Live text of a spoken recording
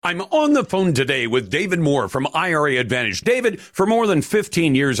I'm on the phone today with David Moore from IRA Advantage. David, for more than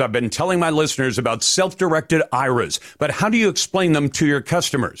 15 years, I've been telling my listeners about self-directed IRAs, but how do you explain them to your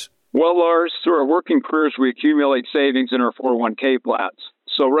customers? Well, Lars, through our working careers, we accumulate savings in our 401k plans.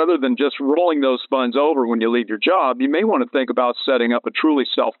 So rather than just rolling those funds over when you leave your job, you may want to think about setting up a truly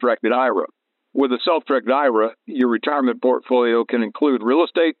self-directed IRA. With a self-directed IRA, your retirement portfolio can include real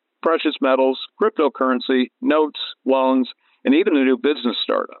estate, precious metals, cryptocurrency, notes, loans, and even a new business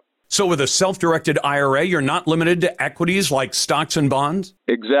startup. So with a self-directed IRA, you're not limited to equities like stocks and bonds?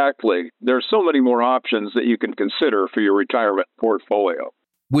 Exactly. There are so many more options that you can consider for your retirement portfolio.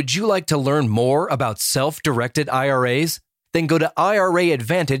 Would you like to learn more about self-directed IRAs? Then go to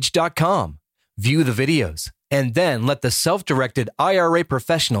IRAadvantage.com, view the videos, and then let the self-directed IRA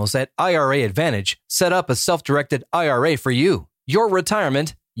professionals at IRA Advantage set up a self-directed IRA for you. Your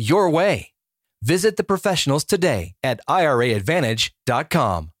retirement, your way. Visit the professionals today at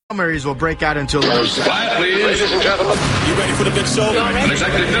IRAadvantage.com. Primaries will break out into Quiet, please. Ladies and gentlemen. You ready for the big show? In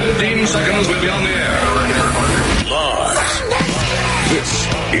exactly 15 seconds, we'll be on the air. Lars. This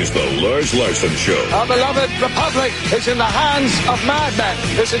is the Lars Larson Show. Our beloved republic is in the hands of madmen.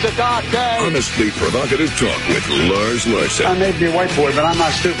 This is a dark day. Honestly provocative talk with Lars Larson. I may be a white boy, but I'm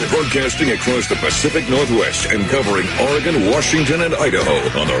not stupid. Broadcasting across the Pacific Northwest and covering Oregon, Washington, and Idaho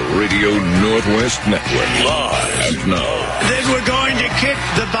on the Radio Northwest Network. Live. And now. Then we're going to kick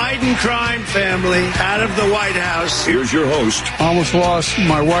the Biden crime family out of the White House. Here's your host. Almost lost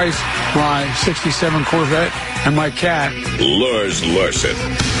my wife, my 67 Corvette, and my cat. Lars Larson.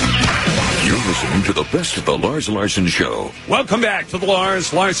 You're listening to the best of the Lars Larson Show. Welcome back to the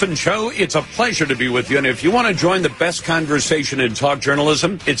Lars Larson Show. It's a pleasure to be with you. And if you want to join the best conversation in talk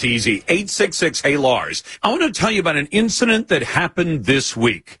journalism, it's easy. 866-HEY-LARS. I want to tell you about an incident that happened this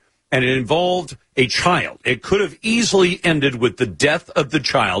week. And it involved a child. It could have easily ended with the death of the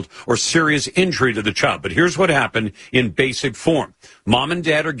child or serious injury to the child. But here's what happened in basic form. Mom and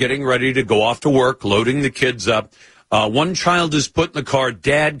dad are getting ready to go off to work, loading the kids up. One child is put in the car.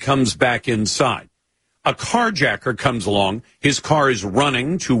 Dad comes back inside. A carjacker comes along. His car is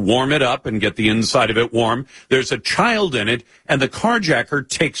running to warm it up and get the inside of it warm. There's a child in it, and the carjacker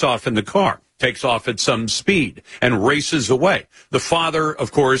takes off in the car. Takes off at some speed and races away. The father,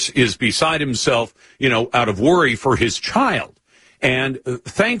 of course, is beside himself, out of worry for his child. And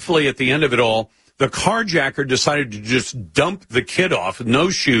thankfully, at the end of it all, the carjacker decided to just dump the kid off, no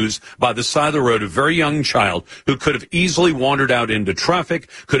shoes, by the side of the road, a very young child who could have easily wandered out into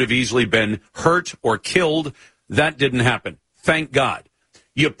traffic, could have easily been hurt or killed. That didn't happen. Thank God.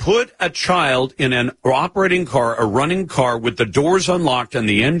 You put a child in an operating car, a running car with the doors unlocked and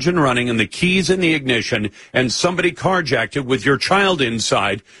the engine running and the keys in the ignition, and somebody carjacked it with your child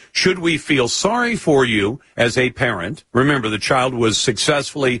inside. Should we feel sorry for you as a parent? Remember, the child was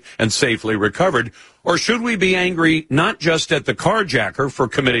successfully and safely recovered. Or should we be angry not just at the carjacker for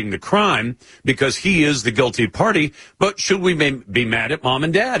committing the crime because he is the guilty party, but should we be mad at mom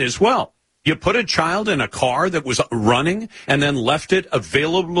and dad as well? You put a child in a car that was running and then left it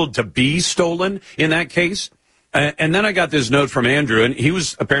available to be stolen in that case? And then I got this note from Andrew, and he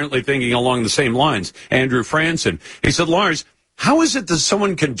was apparently thinking along the same lines, Andrew Franson. He said, Lars, how is it that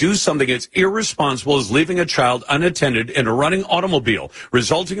someone can do something as irresponsible as leaving a child unattended in a running automobile,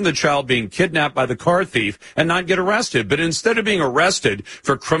 resulting in the child being kidnapped by the car thief and not get arrested? But instead of being arrested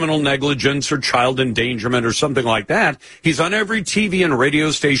for criminal negligence or child endangerment or something like that, he's on every TV and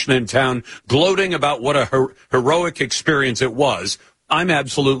radio station in town gloating about what a heroic experience it was. I'm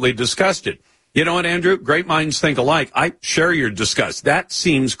absolutely disgusted. You know what, Andrew? Great minds think alike. I share your disgust. That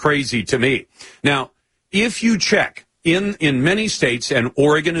seems crazy to me. Now, if you check, in many states, and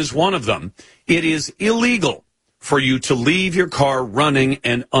Oregon is one of them, it is illegal for you to leave your car running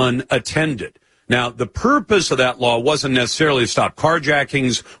and unattended. Now, the purpose of that law wasn't necessarily to stop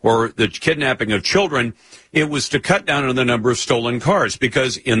carjackings or the kidnapping of children. It was to cut down on the number of stolen cars,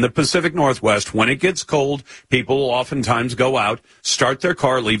 because in the Pacific Northwest, when it gets cold, people will oftentimes go out, start their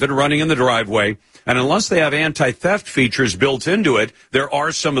car, leave it running in the driveway, and unless they have anti-theft features built into it, there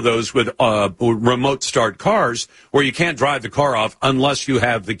are some of those with remote start cars where you can't drive the car off unless you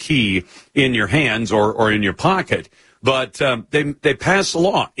have the key in your hands or in your pocket. But they passed a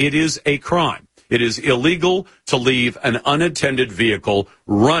law. It is a crime. It is illegal to leave an unattended vehicle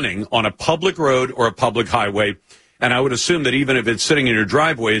running on a public road or a public highway. And I would assume that even if it's sitting in your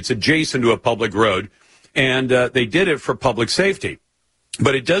driveway, it's adjacent to a public road. And they did it for public safety.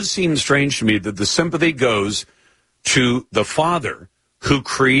 But it does seem strange to me that the sympathy goes to the father who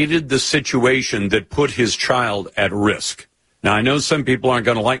created the situation that put his child at risk. Now, I know some people aren't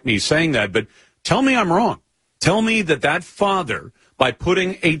going to like me saying that, but tell me I'm wrong. Tell me that father, by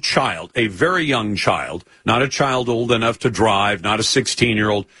putting a child, a very young child, not a child old enough to drive, not a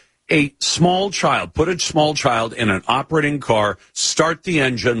 16-year-old, a small child, put a small child in an operating car, start the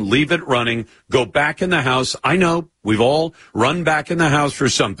engine, leave it running, go back in the house. I know we've all run back in the house for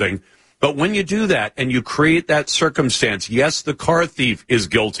something, but when you do that and you create that circumstance, yes, the car thief is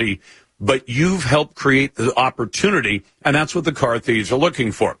guilty, but you've helped create the opportunity, and that's what the car thieves are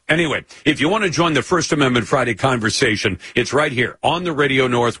looking for. Anyway, if you want to join the First Amendment Friday conversation, it's right here on the Radio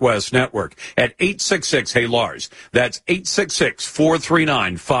Northwest Network at 866-HEY-LARS. That's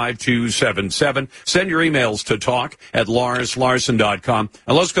 866-439-5277. Send your emails to talk@LarsLarson.com.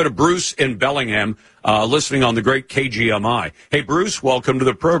 And let's go to Bruce in Bellingham, listening on the great KGMI. Hey, Bruce, welcome to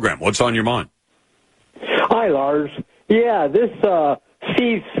the program. What's on your mind? Hi, Lars. Yeah, this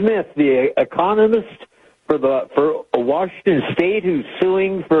Steve Smith, the economist for Washington State, who's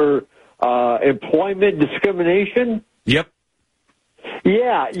suing for employment discrimination. Yep.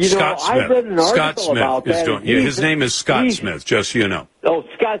 Yeah, I read an article about that. His name is Scott Smith, just so you know. Oh,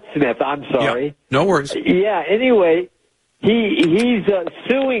 Scott Smith. I'm sorry. Yep. No worries. Yeah. Anyway, he's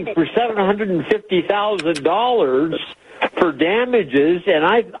suing for $750,000 for damages, and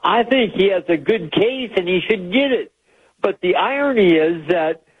I think he has a good case, and he should get it. But the irony is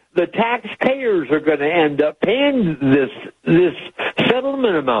that the taxpayers are going to end up paying this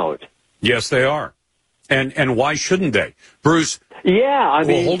settlement amount. Yes, they are. And why shouldn't they? Bruce? Yeah,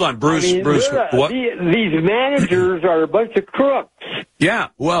 hold on, Bruce. Bruce, what? These managers are a bunch of crooks. Yeah,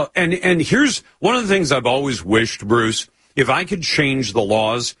 well, and here's one of the things I've always wished, Bruce, if I could change the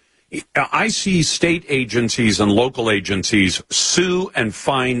laws. I see state agencies and local agencies sue and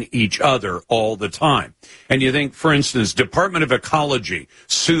fine each other all the time. And you think, for instance, Department of Ecology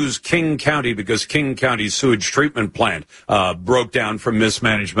sues King County because King County's sewage treatment plant broke down from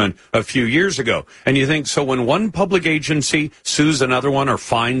mismanagement a few years ago. And you think, so when one public agency sues another one or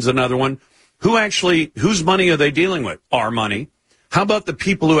fines another one, whose money are they dealing with? Our money. How about the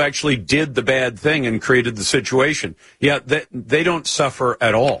people who actually did the bad thing and created the situation? Yeah, they don't suffer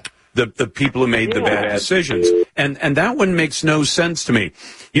at all. The people who made the bad decisions. And that one makes no sense to me.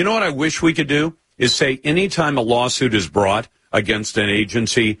 You know what I wish we could do is say anytime a lawsuit is brought against an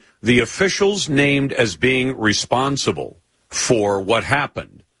agency, the officials named as being responsible for what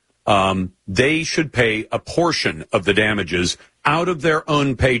happened, they should pay a portion of the damages out of their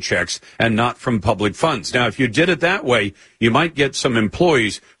own paychecks and not from public funds. Now, if you did it that way, you might get some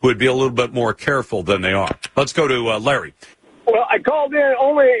employees who would be a little bit more careful than they are. Let's go to Larry. Well, I called in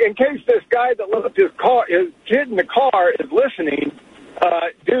only in case this guy that left his kid in the car is listening.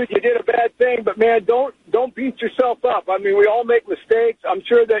 Dude, you did a bad thing, but man, don't beat yourself up. I mean, we all make mistakes. I'm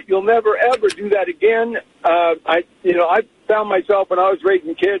sure that you'll never ever do that again. I found myself when I was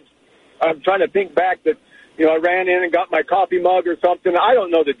raising kids. I'm trying to think back that I ran in and got my coffee mug or something. I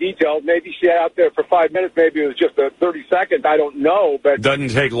don't know the details. Maybe she out there for 5 minutes. Maybe it was just a 30 seconds. I don't know. But doesn't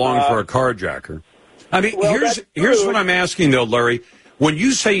take long for a carjacker. I mean, here's what I'm asking, though, Larry. When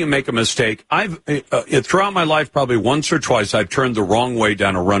you say you make a mistake, throughout my life, probably once or twice, I've turned the wrong way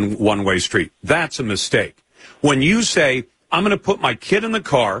down a one-way street. That's a mistake. When you say, I'm going to put my kid in the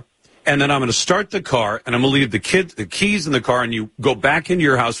car, and then I'm going to start the car, and I'm going to leave the keys in the car, and you go back into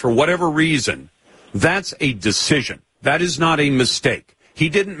your house for whatever reason, that's a decision. That is not a mistake. He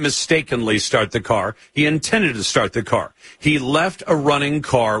didn't mistakenly start the car. He intended to start the car. He left a running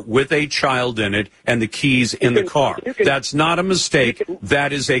car with a child in it and the keys in the car. That's not a mistake.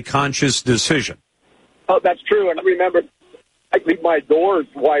 That is a conscious decision. Oh, that's true. And I remember I leave my doors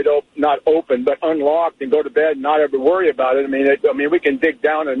wide open, not open, but unlocked, and go to bed and not ever worry about it. I mean, we can dig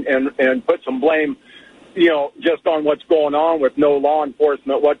down and put some blame, just on what's going on with no law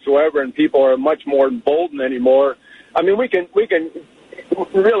enforcement whatsoever, and people are much more emboldened anymore. I mean, we can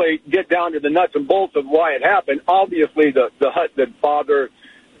really get down to the nuts and bolts of why it happened. Obviously, the father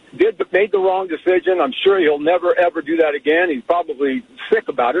made the wrong decision. I'm sure he'll never, ever do that again. He's probably sick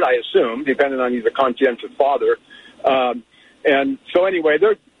about it, I assume, depending on he's a conscientious father. And so anyway,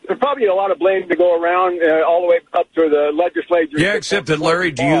 there's probably a lot of blame to go around all the way up to the legislature. Yeah, except that,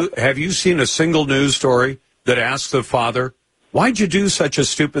 Larry, have you seen a single news story that asks the father, why'd you do such a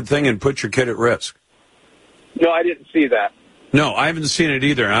stupid thing and put your kid at risk? No, I didn't see that. No, I haven't seen it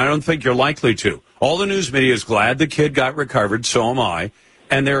either, and I don't think you're likely to. All the news media is glad the kid got recovered, so am I,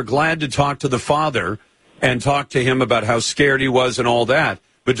 and they're glad to talk to the father and talk to him about how scared he was and all that.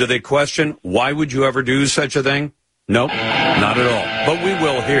 But do they question, why would you ever do such a thing? Nope, not at all. But we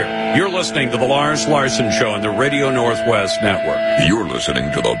will here. You're listening to the Lars Larson Show on the Radio Northwest Network. You're listening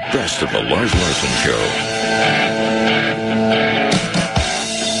to the best of the Lars Larson Show.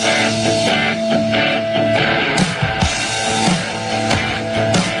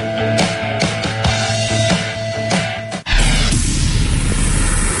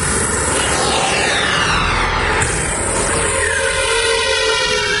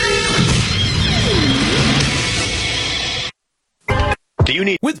 Do you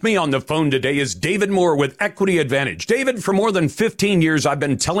need... With me on the phone today is David Moore with Equity Advantage. David, for more than 15 years, I've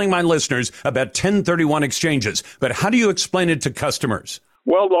been telling my listeners about 1031 exchanges, but how do you explain it to customers?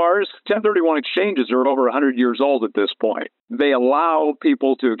 Well, Lars, 1031 exchanges are over 100 years old at this point. They allow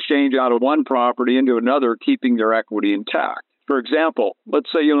people to exchange out of one property into another, keeping their equity intact. For example, let's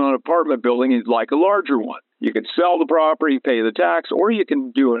say you own an apartment building and you'd like a larger one. You can sell the property, pay the tax, or you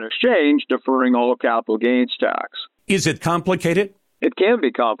can do an exchange, deferring all capital gains tax. Is it complicated? It can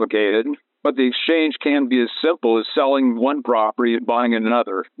be complicated, but the exchange can be as simple as selling one property and buying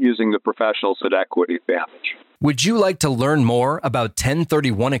another using the professionals at Equity Advantage. Would you like to learn more about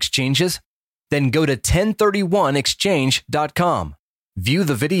 1031 exchanges? Then go to 1031exchange.com. View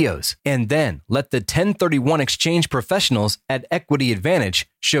the videos, and then let the 1031 exchange professionals at Equity Advantage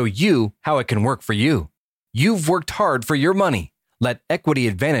show you how it can work for you. You've worked hard for your money. Let Equity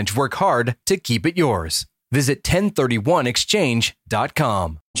Advantage work hard to keep it yours. Visit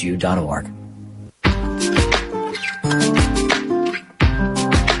 1031exchange.com. Jew.org.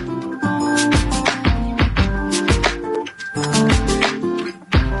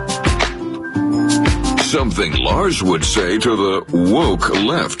 Something Lars would say to the woke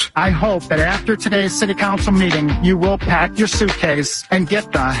left. I hope that after today's city council meeting, you will pack your suitcase and get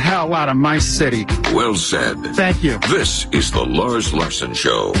the hell out of my city. Well said. Thank you. This is the Lars Larson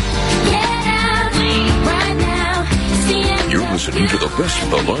Show. You're listening to the best of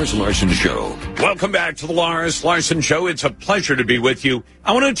the Lars Larson Show. Welcome back to the Lars Larson Show. It's a pleasure to be with you.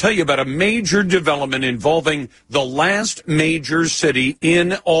 I want to tell you about a major development involving the last major city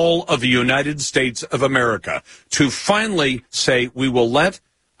in all of the United States of America to finally say we will let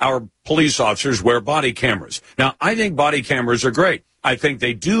our police officers wear body cameras. Now, I think body cameras are great. I think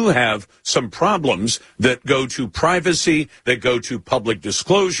they do have some problems that go to privacy, that go to public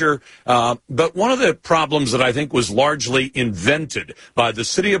disclosure. But one of the problems that I think was largely invented by the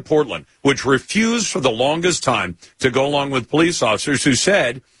city of Portland, which refused for the longest time to go along with police officers who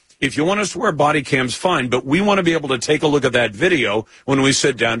said, if you want us to wear body cams, fine, but we want to be able to take a look at that video when we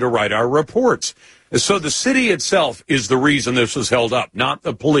sit down to write our reports. So the city itself is the reason this was held up, not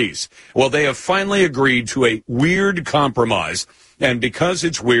the police. Well, they have finally agreed to a weird compromise. And because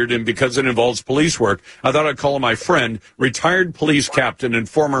it's weird and because it involves police work, I thought I'd call my friend, retired police captain and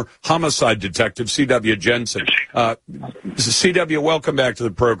former homicide detective, C.W. Jensen. C.W., welcome back to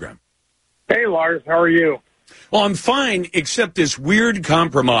the program. Hey, Lars, how are you? Well, I'm fine, except this weird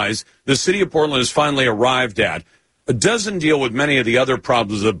compromise the city of Portland has finally arrived at doesn't deal with many of the other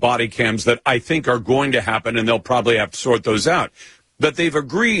problems of body cams that I think are going to happen, and they'll probably have to sort those out. But they've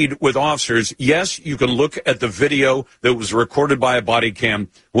agreed with officers, yes, you can look at the video that was recorded by a body cam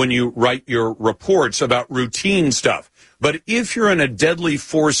when you write your reports about routine stuff. But if you're in a deadly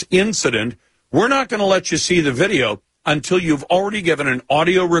force incident, we're not going to let you see the video until you've already given an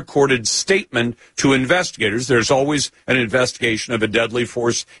audio recorded statement to investigators. There's always an investigation of a deadly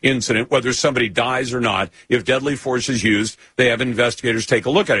force incident, whether somebody dies or not. If deadly force is used, they have investigators take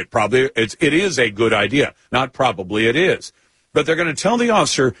a look at it. Probably it is a good idea. Not probably, it is. But they're going to tell the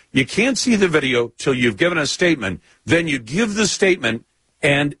officer, you can't see the video till you've given a statement. Then you give the statement,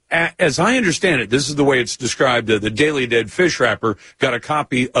 and as I understand it, this is the way it's described. The Daily Dead fish wrapper got a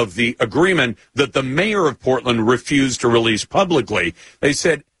copy of the agreement that the mayor of Portland refused to release publicly. They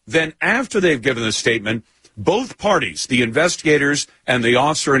said, then after they've given the statement, both parties, the investigators and the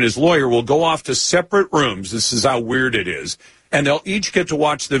officer and his lawyer, will go off to separate rooms. This is how weird it is. And they'll each get to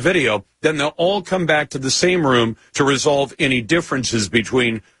watch the video. Then they'll all come back to the same room to resolve any differences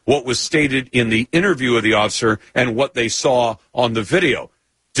between what was stated in the interview of the officer and what they saw on the video.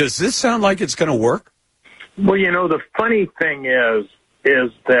 Does this sound like it's going to work? Well, you know, the funny thing is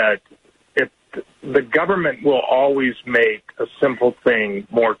that if the government will always make a simple thing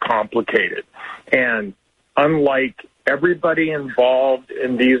more complicated. And unlike everybody involved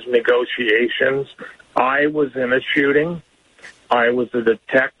in these negotiations, I was in a shooting. I was a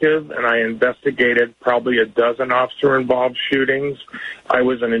detective, and I investigated probably a dozen officer-involved shootings. I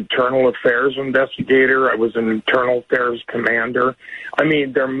was an internal affairs investigator. I was an internal affairs commander. I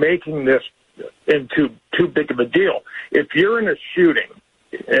mean, they're making this into too big of a deal. If you're in a shooting,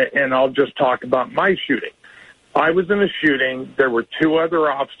 and I'll just talk about my shooting. I was in a shooting. There were two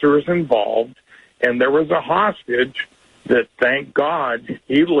other officers involved, and there was a hostage that, thank God,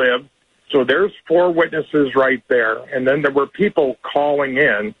 he lived. So there's four witnesses right there. And then there were people calling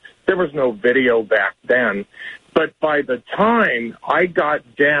in. There was no video back then. But by the time I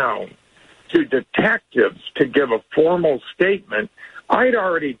got down to detectives to give a formal statement, I'd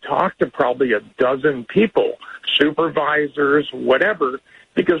already talked to probably a dozen people, supervisors, whatever,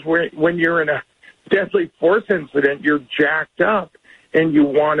 because when you're in a deadly force incident, you're jacked up. and you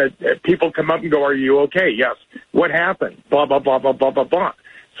want to, people come up and go, are you okay? Yes. What happened? Blah, blah, blah, blah, blah, blah, blah.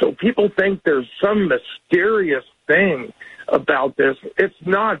 So people think there's some mysterious thing about this. It's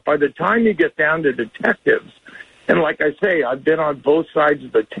not. By the time you get down to detectives, and like I say, I've been on both sides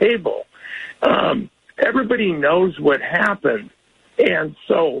of the table, everybody knows what happened. And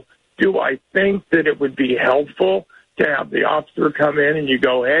so do I think that it would be helpful to have the officer come in and you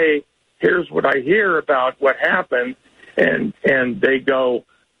go, hey, here's what I hear about what happened, and they go,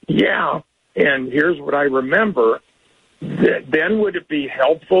 yeah, and here's what I remember. Then would it be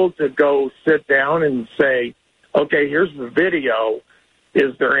helpful to go sit down and say, okay, here's the video.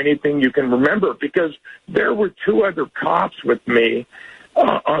 Is there anything you can remember? Because there were two other cops with me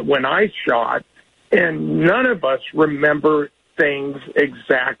when I shot, and none of us remember things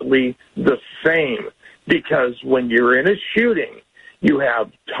exactly the same. Because when you're in a shooting, you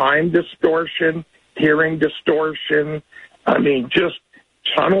have time distortion, hearing distortion, just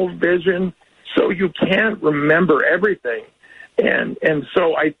tunnel vision. So you can't remember everything. And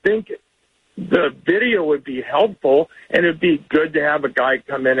so I think the video would be helpful, and it'd be good to have a guy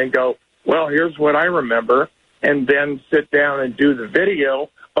come in and go, well, here's what I remember, and then sit down and do the video.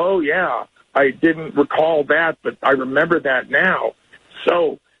 Oh, yeah, I didn't recall that, but I remember that now.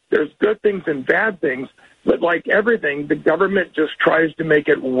 So there's good things and bad things, but like everything, the government just tries to make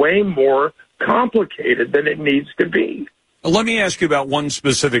it way more complicated than it needs to be. Let me ask you about one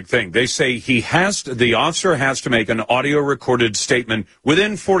specific thing. They say the officer has to make an audio recorded statement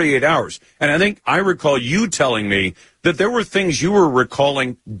within 48 hours. And I think I recall you telling me that there were things you were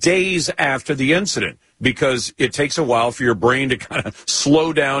recalling days after the incident because it takes a while for your brain to kind of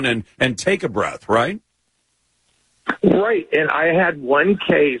slow down and take a breath, right? Right. And I had one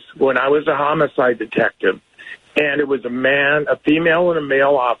case when I was a homicide detective, and it was a female and a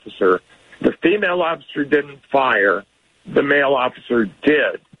male officer. The female officer didn't fire. The male officer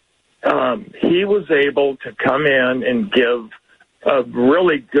did. He was able to come in and give a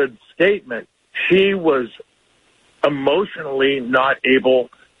really good statement. She was emotionally not able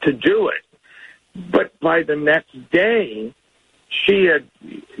to do it. But by the next day, she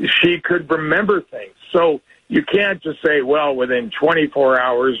could remember things. So you can't just say, well, within 24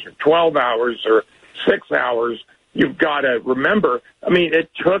 hours or 12 hours or 6 hours, you've got to remember. It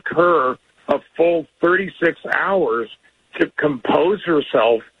took her a full 36 hours to compose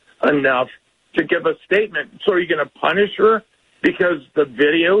herself enough to give a statement. So are you going to punish her because the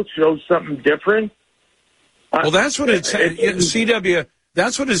video shows something different? Well, that's what CW,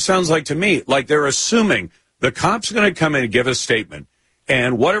 that's what it sounds like to me. Like they're assuming the cop's going to come in and give a statement,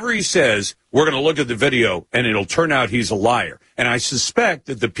 and whatever he says, we're going to look at the video, and it'll turn out he's a liar. And I suspect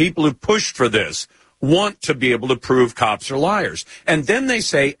that the people who pushed for this want to be able to prove cops are liars. And then they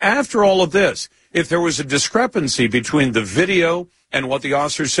say, after all of this, if there was a discrepancy between the video and what the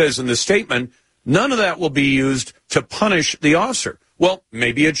officer says in the statement, none of that will be used to punish the officer. Well,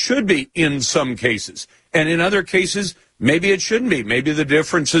 maybe it should be in some cases. And in other cases, maybe it shouldn't be. Maybe the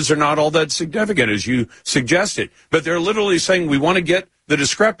differences are not all that significant, as you suggested. But they're literally saying we want to get the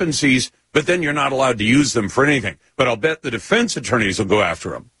discrepancies, but then you're not allowed to use them for anything. But I'll bet the defense attorneys will go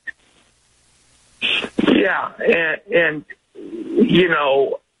after them. Yeah, and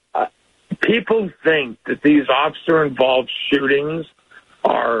people think that these officer-involved shootings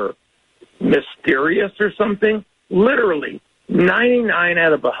are mysterious or something. Literally, 99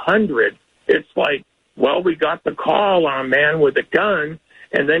 out of 100, it's like, well, we got the call on a man with a gun,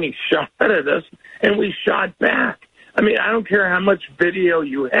 and then he shot at us, and we shot back. I don't care how much video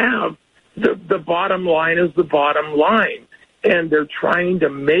you have. The bottom line is the bottom line. And they're trying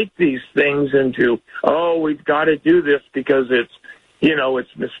to make these things into, oh, we've got to do this because it's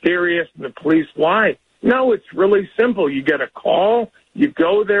mysterious and the police lie. No, it's really simple. You get a call, you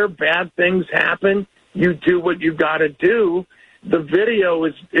go there, bad things happen, you do what you got to do. The video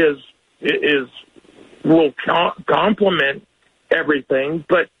will complement everything,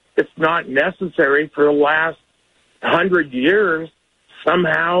 but it's not necessary. For the last 100 years,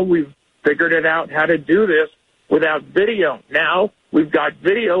 somehow we've figured it out how to do this without video. Now we've got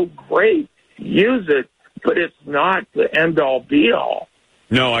video, great, use it, but it's not the end-all, be-all.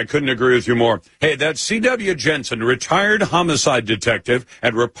 No, I couldn't agree with you more. Hey, that's C.W. Jensen, retired homicide detective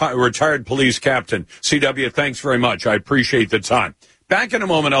and retired police captain. C.W., thanks very much. I appreciate the time. Back in a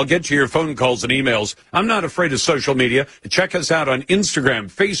moment, I'll get to your phone calls and emails. I'm not afraid of social media. Check us out on Instagram,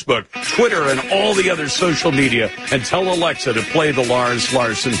 Facebook, Twitter, and all the other social media. And tell Alexa to play The Lars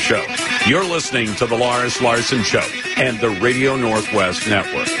Larson Show. You're listening to The Lars Larson Show and the Radio Northwest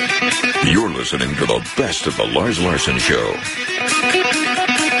Network. You're listening to the best of The Lars Larson Show.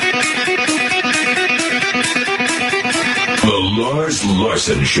 The Lars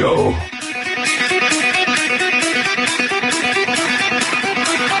Larson Show.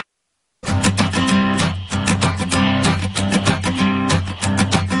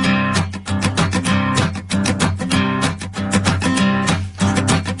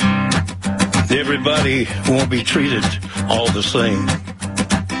 Everybody won't be treated all the same.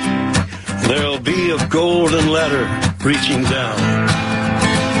 There'll be a golden ladder reaching down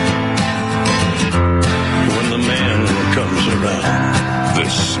when the man comes around.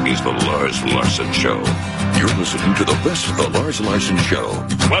 This is the Lars Larson Show. You're listening to the best of the Lars Larson Show.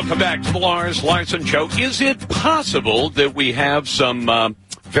 Welcome back to the Lars Larson Show. Is it possible that we have some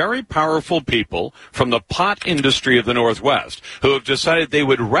very powerful people from the pot industry of the Northwest who have decided they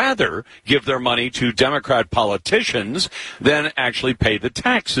would rather give their money to Democrat politicians than actually pay the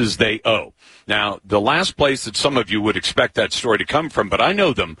taxes they owe? Now, the last place that some of you would expect that story to come from, but I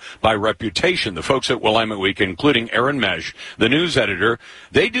know them by reputation, the folks at Willamette Week, including Aaron Mesh, the news editor,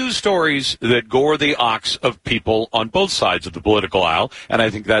 they do stories that gore the ox of people on both sides of the political aisle, and I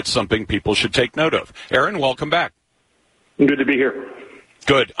think that's something people should take note of. Aaron, welcome back. Good to be here.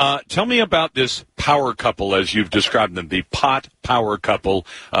 Good. Tell me about this power couple, as you've described them, the pot power couple,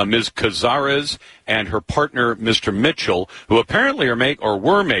 Ms. Cazares and her partner, Mr. Mitchell, who apparently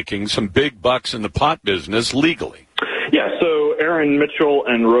were making some big bucks in the pot business legally. Yeah, so Aaron Mitchell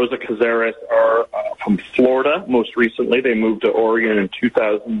and Rosa Cazares are from Florida. Most recently, they moved to Oregon in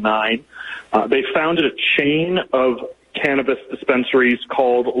 2009. They founded a chain of cannabis dispensaries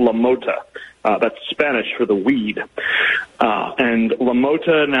called La Mota. That's Spanish for the weed. And La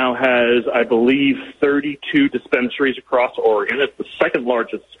Mota now has, I believe, 32 dispensaries across Oregon. It's the second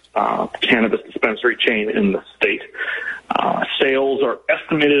largest cannabis dispensary chain in the state. Sales are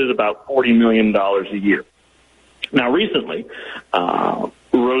estimated at about $40 million a year. Now, recently,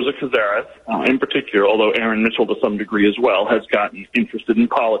 Rosa Cazares, in particular, although Aaron Mitchell to some degree as well, has gotten interested in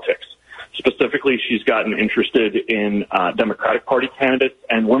politics. Specifically, she's gotten interested in Democratic Party candidates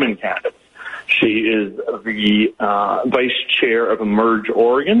and women candidates. She is the vice chair of Emerge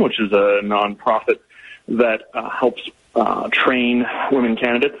Oregon, which is a nonprofit that helps train women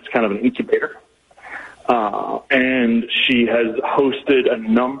candidates. It's kind of an incubator. And she has hosted a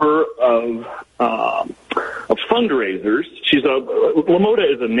number of fundraisers. La Mota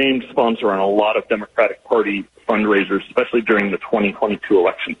is a named sponsor on a lot of Democratic Party fundraisers, especially during the 2022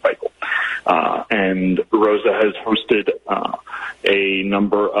 election cycle. And Rosa has hosted a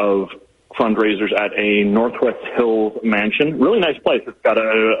number of fundraisers at a Northwest Hills mansion. Really nice place. It's got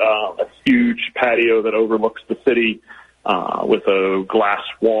a huge patio that overlooks the city with a glass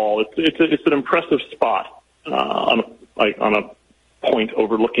wall. It's an impressive spot on a point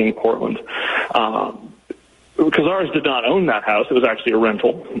overlooking Portland. Cazares did not own that house. It was actually a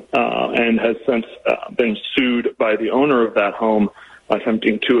rental, and has since been sued by the owner of that home,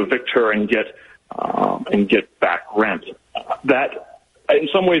 attempting to evict her and get back rent. That, in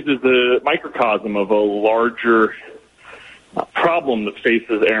some ways, is the microcosm of a larger problem that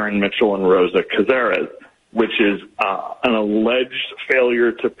faces Aaron Mitchell and Rosa Cazares, which is an alleged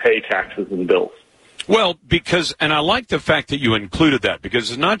failure to pay taxes and bills. Well, and I like the fact that you included that,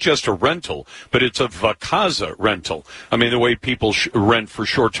 because it's not just a rental, but it's a vacaza rental. I mean, the way people rent for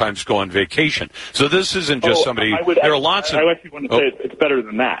short times to go on vacation. So this isn't just somebody. There are lots of. I actually want to say it's better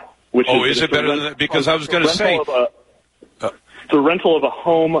than that. Is it better than that? Because I was going to say. It's a rental of a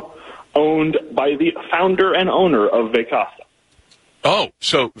home owned by the founder and owner of Vacasa. Oh,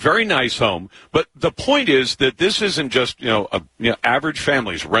 so very nice home. But the point is that this isn't just, average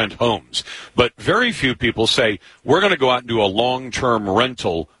families rent homes. But very few people say, we're going to go out and do a long-term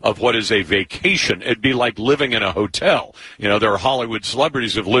rental of what is a vacation. It'd be like living in a hotel. There are Hollywood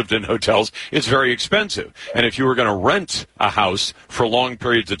celebrities who have lived in hotels. It's very expensive. And if you were going to rent a house for long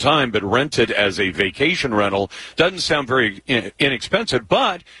periods of time, but rent it as a vacation rental, doesn't sound very inexpensive,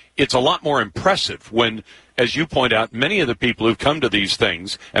 but it's a lot more impressive when, as you point out, many of the people who've come to these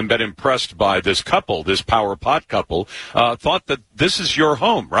things and been impressed by this couple, this power pot couple, thought that this is your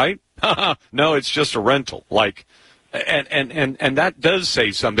home, right? No, it's just a rental. And that does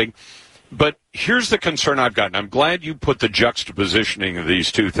say something. But here's the concern I've got, and I'm glad you put the juxtapositioning of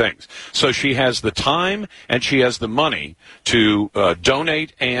these two things. So she has the time and she has the money to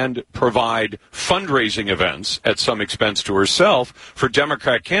donate and provide fundraising events at some expense to herself for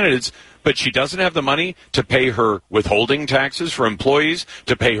Democrat candidates, but she doesn't have the money to pay her withholding taxes for employees,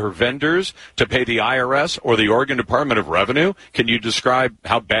 to pay her vendors, to pay the IRS or the Oregon Department of Revenue. Can you describe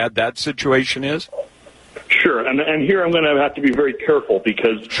how bad that situation is? Sure, and here I'm going to have to be very careful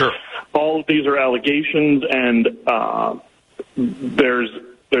because all of these are allegations, and there's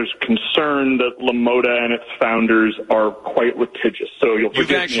there's concern that LaMotta and its founders are quite litigious. So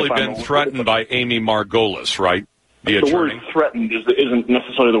you've actually been threatened by Amy Margolis, right? The word threatened isn't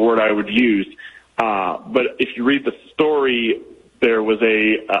necessarily the word I would use. But if you read the story, there was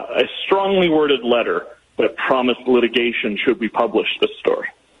a strongly worded letter that promised litigation should we publish this story.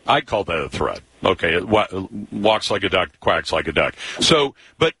 I'd call that a threat. Okay, it walks like a duck, quacks like a duck. So,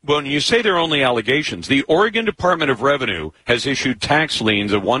 but when you say they're only allegations, the Oregon Department of Revenue has issued tax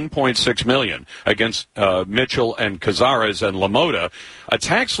liens of $1.6 million against Mitchell and Cazares and LaMotta. A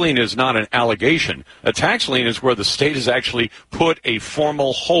tax lien is not an allegation. A tax lien is where the state has actually put a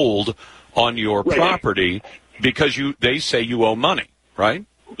formal hold on your property because they say you owe money, right?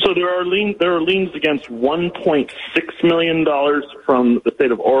 So there are liens against $1.6 million from the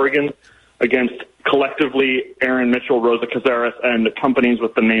state of Oregon against collectively Aaron Mitchell, Rosa Cazares, and the companies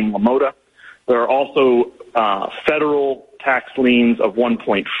with the name LaMotta. There are also federal tax liens of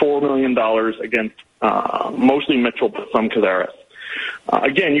 $1.4 million against mostly Mitchell, but some Cazares.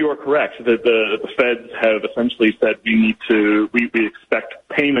 Again, you are correct that the feds have essentially said we expect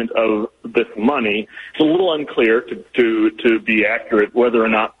payment of this money. It's a little unclear to be accurate whether or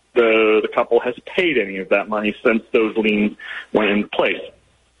not the couple has paid any of that money since those liens went into place.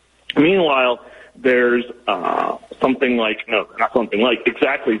 Meanwhile, there's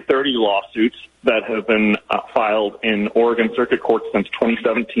exactly 30 lawsuits that have been filed in Oregon Circuit Court since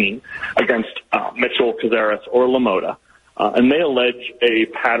 2017 against Mitchell, Cazares, or LaMotta. And they allege a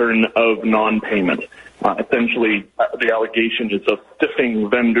pattern of non-payment. Essentially, the allegation is of stiffing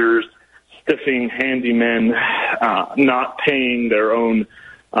vendors, stiffing handymen, not paying their own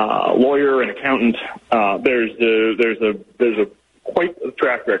lawyer and accountant. There's a quite a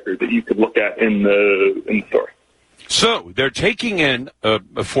track record that you could look at in the story. So they're taking in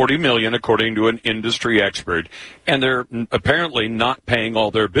 $40 million, according to an industry expert, and they're apparently not paying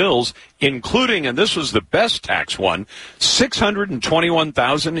all their bills, including, and this was the best tax one,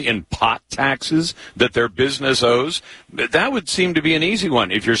 $621,000 in pot taxes that their business owes. That would seem to be an easy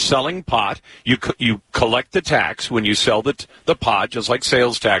one. If you're selling pot, you collect the tax when you sell the pot, just like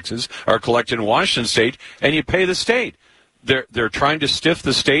sales taxes are collected in Washington State, and you pay the state. They're trying to stiff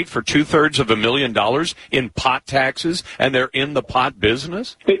the state for $250,000 in pot taxes, and they're in the pot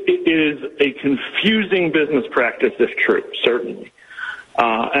business? It is a confusing business practice, if true, certainly.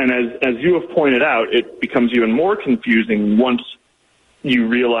 And as you have pointed out, it becomes even more confusing once you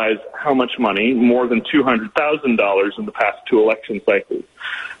realize how much money, more than $200,000 in the past two election cycles,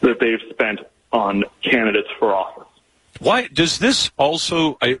 that they've spent on candidates for office. Why does this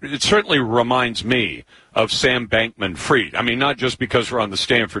also, it certainly reminds me of Sam Bankman-Fried. I mean, not just because we're on the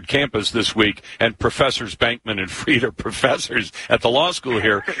Stanford campus this week and Professors Bankman and Fried are professors at the law school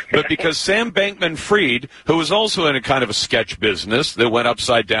here, but because Sam Bankman-Fried, who was also in a kind of a sketch business that went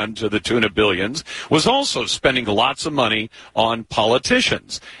upside down to the tune of billions, was also spending lots of money on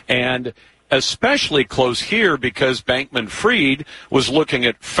politicians. And especially close here because Bankman-Fried was looking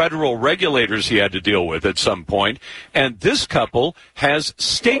at federal regulators he had to deal with at some point, and this couple has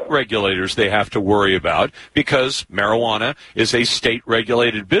state regulators they have to worry about because marijuana is a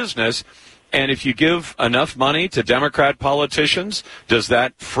state-regulated business. And if you give enough money to Democrat politicians, does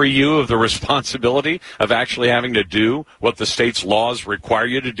that free you of the responsibility of actually having to do what the state's laws require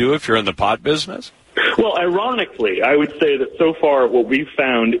you to do if you're in the pot business? Well, ironically, I would say that so far what we've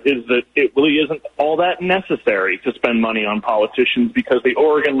found is that it really isn't all that necessary to spend money on politicians because the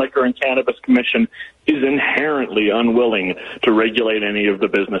Oregon Liquor and Cannabis Commission is inherently unwilling to regulate any of the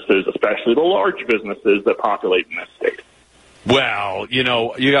businesses, especially the large businesses that populate in this state. Well, you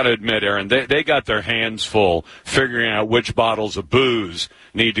know, you got to admit, Aaron, they got their hands full figuring out which bottles of booze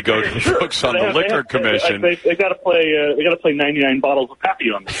need to go to the folks on the Liquor Commission. They got to play 99 bottles of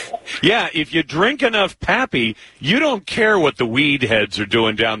Pappy on this. Yeah, if you drink enough Pappy, you don't care what the weed heads are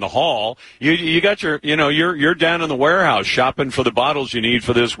doing down the hall. You got your, you're down in the warehouse shopping for the bottles you need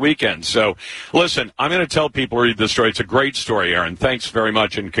for this weekend. So, listen, I'm going to tell people to read this story. It's a great story, Aaron. Thanks very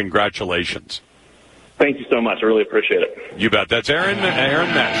much and congratulations. Thank you so much. I really appreciate it. You bet. That's Aaron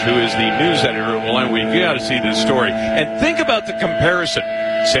Mesh, who is the news editor at One Week. You got to see this story. And think about the comparison.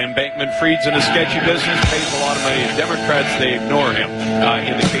 Sam Bankman-Fried's in a sketchy business, pays a lot of money to Democrats. They ignore him.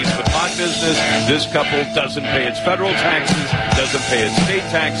 In the case of the pot business, this couple doesn't pay its federal taxes, doesn't pay its state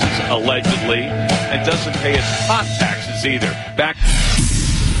taxes, allegedly, and doesn't pay its pot taxes either. Back.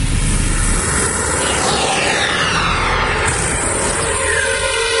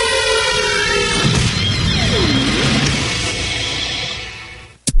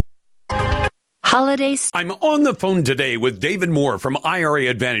 Holidays. I'm on the phone today with David Moore from IRA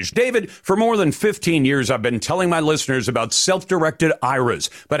Advantage. David, for more than 15 years, I've been telling my listeners about self-directed IRAs,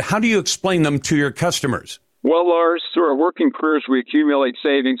 but how do you explain them to your customers? Well, Lars, through our working careers, we accumulate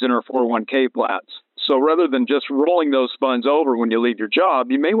savings in our 401k plans. So rather than just rolling those funds over when you leave your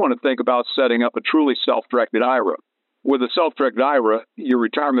job, you may want to think about setting up a truly self-directed IRA. With a self-directed IRA, your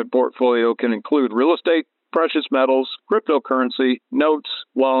retirement portfolio can include real estate, precious metals, cryptocurrency, notes,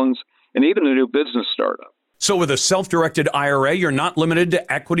 loans, and even a new business startup. So with a self-directed IRA, you're not limited to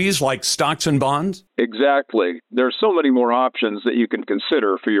equities like stocks and bonds? Exactly. There are so many more options that you can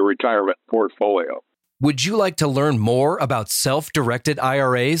consider for your retirement portfolio. Would you like to learn more about self-directed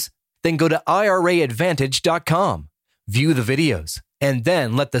IRAs? Then go to IRAadvantage.com, view the videos, and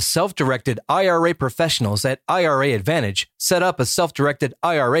then let the self-directed IRA professionals at IRA Advantage set up a self-directed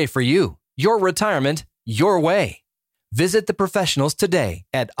IRA for you. Your retirement, your way. Visit the professionals today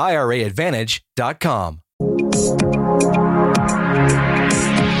at IRAadvantage.com.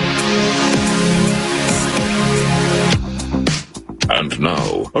 And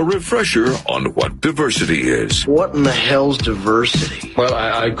now, a refresher on what diversity is. What in the hell's diversity? Well,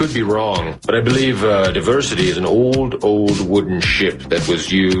 I could be wrong, but I believe diversity is an old wooden ship that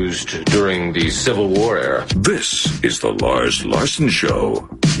was used during the Civil War era. This is the Lars Larson Show.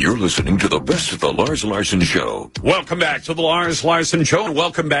 You're listening to the best of the Lars Larson Show. Welcome back to the Lars Larson Show, and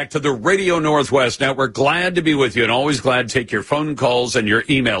welcome back to the Radio Northwest Network. Glad to be with you, and always glad to take your phone calls and your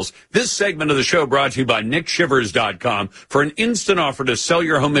emails. This segment of the show brought to you by NickShivers.com for an instant offer to sell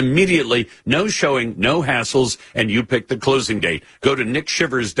your home immediately. No showing, no hassles, and you pick the closing date. Go to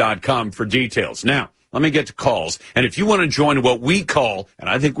NickShivers.com for details. Now, let me get to calls. And if you want to join what we call, and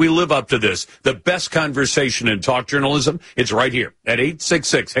I think we live up to this, the best conversation in talk journalism, it's right here at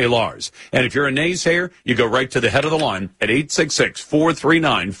 866-HEY-LARS. And if you're a naysayer, you go right to the head of the line at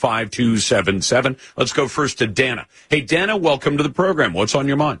 866-439-5277. Let's go first to Dana. Hey, Dana, welcome to the program. What's on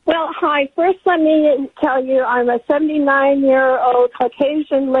your mind? Well, hi. First, let me tell you I'm a 79-year-old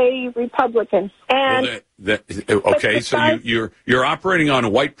Caucasian lady Republican. And okay, so you're operating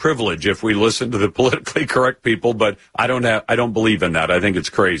on white privilege if we listen to the politically correct people, but I don't believe in that. I think it's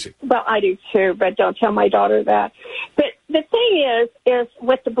crazy. Well, I do too, but don't tell my daughter that. But the thing is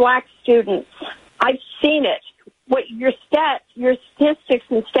with the black students, I've seen it. What your statistics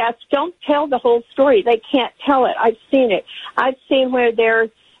and stats don't tell the whole story. They can't tell it. I've seen it. I've seen where they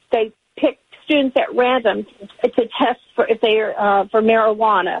pick students at random to test for if they're for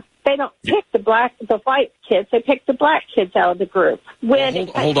marijuana. They don't pick the white kids. They pick the black kids out of the group.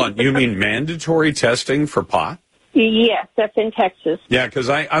 Hold on. You mean mandatory testing for pot? Yes, that's in Texas. Yeah, because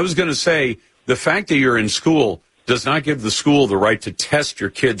I was going to say the fact that you're in school does not give the school the right to test your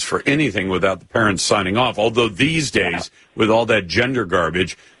kids for anything without the parents signing off, although these days, with all that gender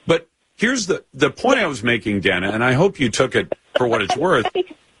garbage. But here's the point I was making, Dana, and I hope you took it for what it's worth.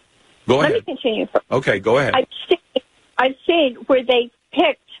 Go ahead. Let me continue. Okay, go ahead. I've seen where they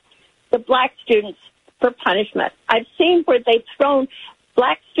picked the black students for punishment. I've seen where they've thrown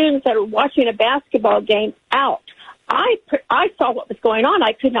black students that are watching a basketball game out. I saw what was going on.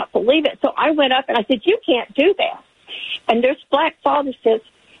 I could not believe it. So I went up and I said, you can't do that. And this black father says,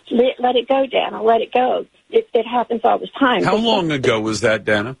 let it go, Dana, let it go. It happens all the time. How long ago was that,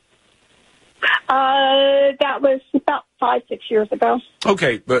 Dana? That was about 5-6 years ago.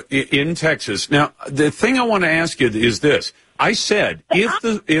 Okay, but in Texas. Now, the thing I want to ask you is this. I said,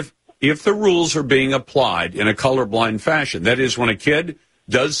 if the rules are being applied in a colorblind fashion, that is when a kid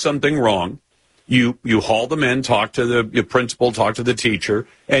does something wrong, you haul them in, talk to the principal, talk to the teacher,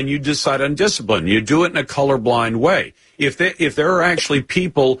 and you decide on discipline. You do it in a colorblind way. If there are actually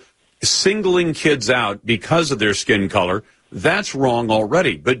people singling kids out because of their skin color, that's wrong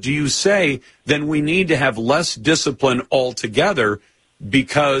already. But do you say then we need to have less discipline altogether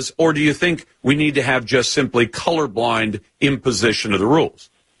or do you think we need to have just simply colorblind imposition of the rules?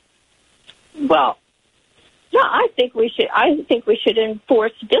 Well, no, I think we should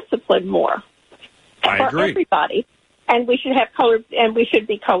enforce discipline more. I agree. For everybody, and we should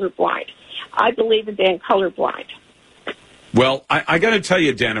be colorblind. I believe in being colorblind. Well, I got to tell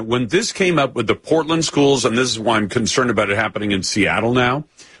you, Dana, when this came up with the Portland schools, and this is why I'm concerned about it happening in Seattle now.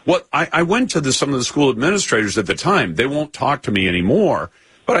 I went to some of the school administrators at the time. They won't talk to me anymore.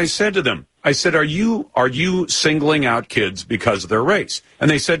 But I said to them, are you singling out kids because of their race? And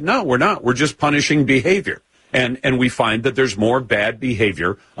they said, no, we're not. We're just punishing behavior. And we find that there's more bad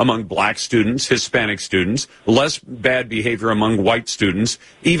behavior among black students, Hispanic students, less bad behavior among white students,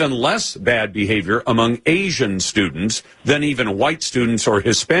 even less bad behavior among Asian students than even white students or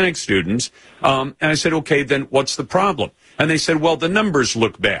Hispanic students. And I said, okay, then what's the problem? And they said, well, the numbers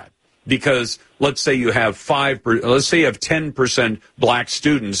look bad. because let's say you have 10% black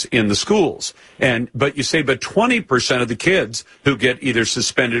students in the schools, but 20% of the kids who get either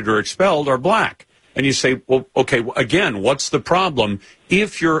suspended or expelled are black. And you say, well, okay, again, what's the problem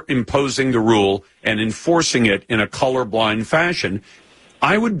if you're imposing the rule and enforcing it in a colorblind fashion?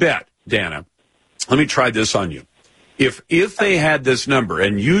 I would bet, Dana, let me try this on you. If they had this number,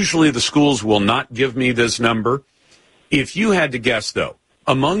 and usually the schools will not give me this number, if you had to guess, though,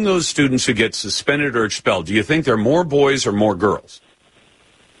 among those students who get suspended or expelled, do you think there are more boys or more girls?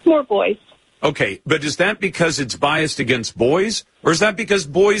 More boys. Okay, but is that because it's biased against boys, or is that because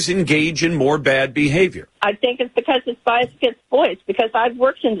boys engage in more bad behavior? I think it's because it's biased against boys, because I've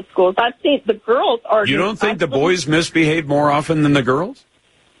worked in the schools. I've seen the girls are... You don't think the boys misbehave more often than the girls?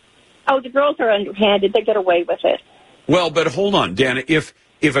 Oh, the girls are underhanded. They get away with it. Well, but hold on, Dana. If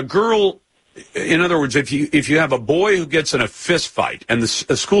a girl... In other words, if you have a boy who gets in a fist fight, and the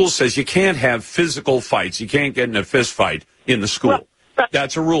school says you can't have physical fights, you can't get in a fist fight in the school,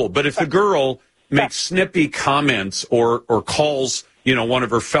 that's a rule. But if the girl makes snippy comments or calls, one of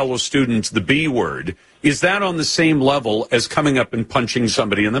her fellow students the B word, is that on the same level as coming up and punching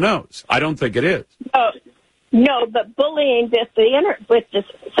somebody in the nose? I don't think it is. No, but bullying with the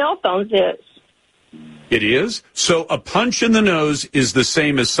cell phones is. It is? So a punch in the nose is the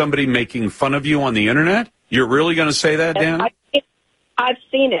same as somebody making fun of you on the internet? You're really going to say that, Dan? I've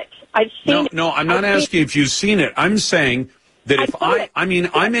seen it. No, I'm not asking if you've seen it. I'm saying that if I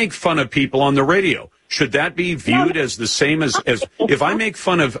make fun of people on the radio, should that be viewed as the same as if I make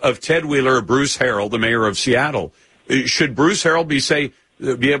fun of Ted Wheeler or Bruce Harrell, the mayor of Seattle, should Bruce Harrell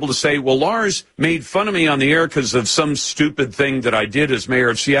be able to say, well, Lars made fun of me on the air because of some stupid thing that I did as mayor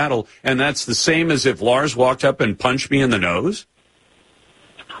of Seattle, and that's the same as if Lars walked up and punched me in the nose?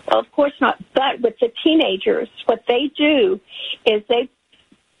 Well, of course not. But with the teenagers, what they do is they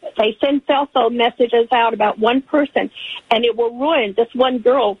send cell phone messages out about one person, and it will ruin this one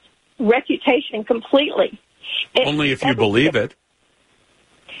girl's reputation completely. Only if you believe it.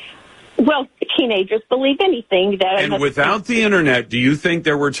 Well, teenagers believe anything. And without the internet, do you think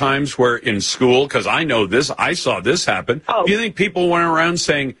there were times where in school, because I know this, I saw this happen, do you think people went around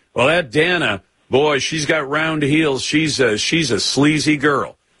saying, well, that Dana, boy, she's got round heels, she's a sleazy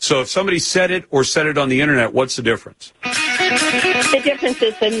girl. So if somebody said it or said it on the internet, what's the difference? The difference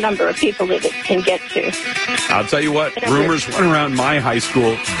is the number of people that it can get to. I'll tell you what, rumors went around my high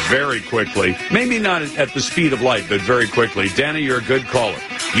school very quickly. Maybe not at the speed of light, but very quickly. Dana, you're a good caller.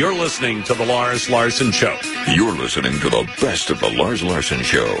 You're listening to the Lars Larson Show. You're listening to the best of the Lars Larson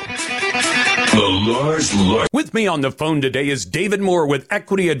Show. The Lars Larson. With me on the phone today is David Moore with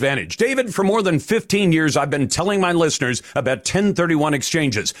Equity Advantage. David, for more than 15 years, I've been telling my listeners about 1031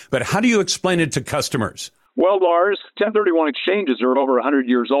 exchanges. But how do you explain it to customers? Well, Lars, 1031 exchanges are over 100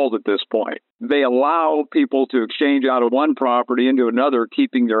 years old at this point. They allow people to exchange out of one property into another,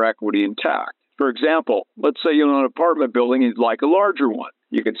 keeping their equity intact. For example, let's say you own an apartment building and you'd like a larger one.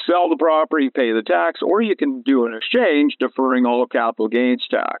 You can sell the property, pay the tax, or you can do an exchange, deferring all capital gains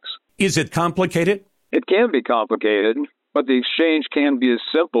tax. Is it complicated? It can be complicated, but the exchange can be as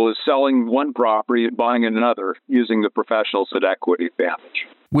simple as selling one property and buying another using the professionals at Equity Advantage.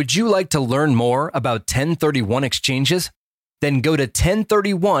 Would you like to learn more about 1031 exchanges? Then go to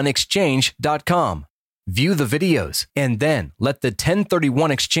 1031exchange.com. View the videos, and then let the 1031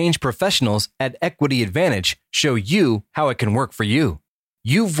 exchange professionals at Equity Advantage show you how it can work for you.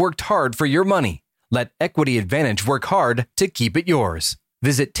 You've worked hard for your money. Let Equity Advantage work hard to keep it yours.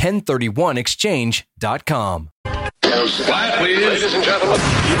 Visit 1031exchange.com. Quiet, please. Ladies and gentlemen.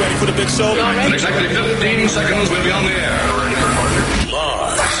 You ready for the big show? In exactly 15 seconds, we'll be on the air.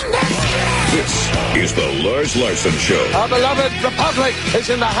 Lars. This is the Lars Larson Show. Our beloved republic is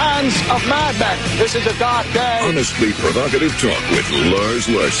in the hands of madmen. This is a dark day. Honestly provocative talk with Lars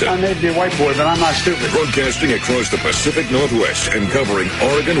Larson. I may be a white boy, but I'm not stupid. Broadcasting across the Pacific Northwest and covering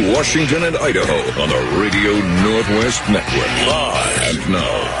Oregon, Washington, and Idaho on the Radio Northwest Network. Live. And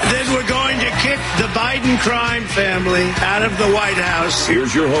now. Then we're going to kick the Biden crime family out of the White House.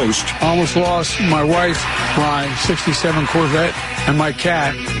 Here's your host. I almost lost my wife, my 67 Corvette, and my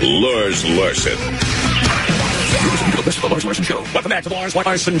cat. Lars Larson. This is the Lars Larson Show. Welcome back to the Lars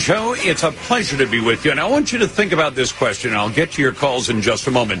Larson Show. It's a pleasure to be with you. And I want you to think about this question. I'll get to your calls in just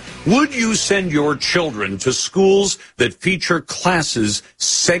a moment. Would you send your children to schools that feature classes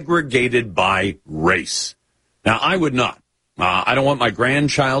segregated by race? Now, I would not. I don't want my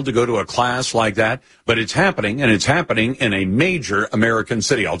grandchild to go to a class like that, but it's happening, and it's happening in a major American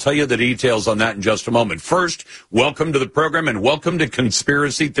city. I'll tell you the details on that in just a moment. First, welcome to the program, and welcome to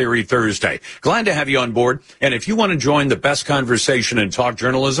Conspiracy Theory Thursday. Glad to have you on board, and if you want to join the best conversation in talk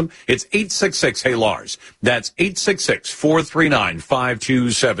journalism, it's 866-HEY-LARS. That's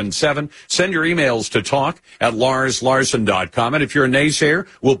 866-439-5277. Send your emails to talk@LarsLarson.com, and if you're a naysayer,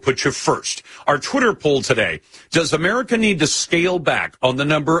 we'll put you first. Our Twitter poll today, does America need to scale back on the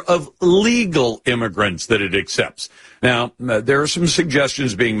number of legal immigrants that it accepts? Now, there are some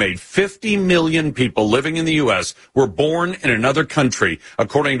suggestions being made. 50 million people living in the U.S. were born in another country,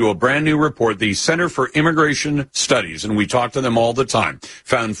 according to a brand new report. The Center for Immigration Studies, and we talk to them all the time,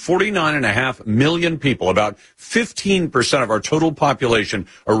 found 49.5 million people, about 15% of our total population,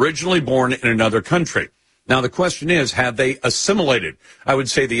 originally born in another country. Now, the question is, have they assimilated? I would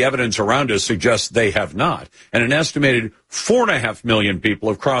say the evidence around us suggests they have not. And an estimated 4.5 million people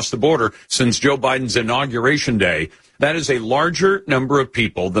have crossed the border since Joe Biden's inauguration day. That is a larger number of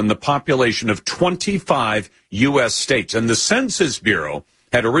people than the population of 25 U.S. states. And the Census Bureau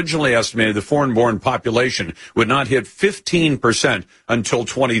had originally estimated the foreign-born population would not hit 15% until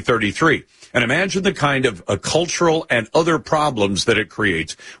 2033. And imagine the kind of cultural and other problems that it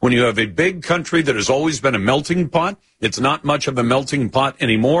creates when you have a big country that has always been a melting pot. It's not much of a melting pot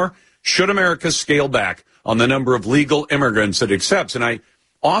anymore. Should America scale back on the number of legal immigrants it accepts? And I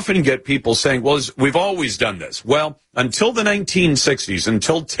often get people saying, well, we've always done this. Well, until the 1960s,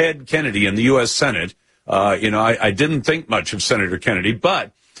 until Ted Kennedy in the U.S. Senate, I didn't think much of Senator Kennedy,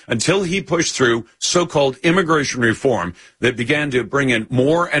 but until he pushed through so-called immigration reform that began to bring in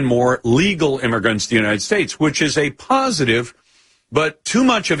more and more legal immigrants to the United States, which is a positive, but too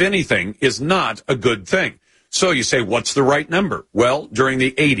much of anything is not a good thing. So you say, what's the right number? Well, during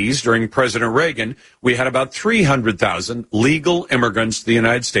the 80s, during President Reagan, we had about 300,000 legal immigrants to the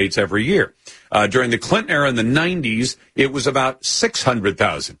United States every year. During the Clinton era in the 90s, it was about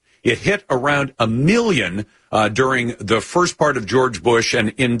 600,000. It hit around 1 million during the first part of George Bush and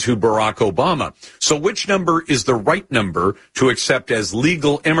into Barack Obama. So which number is the right number to accept as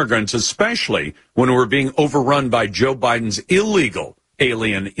legal immigrants, especially when we're being overrun by Joe Biden's illegal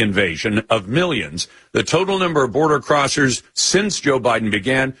alien invasion of millions? The total number of border crossers since Joe Biden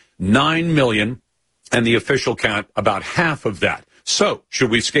began, 9 million, and the official count, about half of that. So,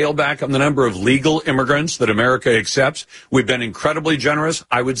 should we scale back on the number of legal immigrants that America accepts? We've been incredibly generous.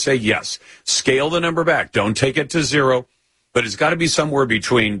 I would say yes. Scale the number back. Don't take it to zero. But it's got to be somewhere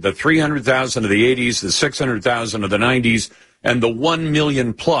between the 300,000 of the 80s, the 600,000 of the 90s, and the 1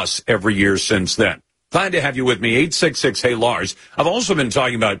 million plus every year since then. Glad to have you with me. 866-HEY-LARS. I've also been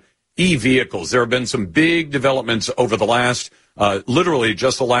talking about e-vehicles. There have been some big developments over the last, literally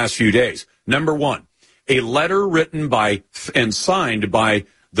just the last few days. Number one, a letter written by and signed by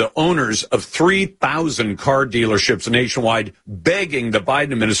the owners of 3,000 car dealerships nationwide begging the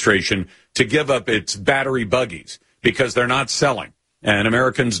Biden administration to give up its battery buggies because they're not selling and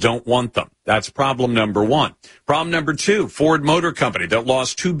Americans don't want them. That's problem number one. Problem number two, Ford Motor Company that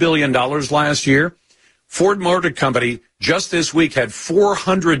lost $2 billion last year. Ford Motor Company just this week had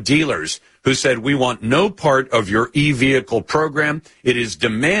 400 dealers who said, we want no part of your e-vehicle program. It is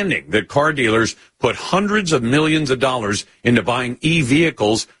demanding that car dealers put hundreds of millions of dollars into buying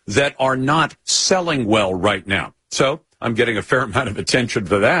e-vehicles that are not selling well right now. So I'm getting a fair amount of attention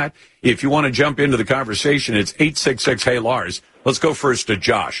for that. If you want to jump into the conversation, it's 866-HEY-LARS. Let's go first to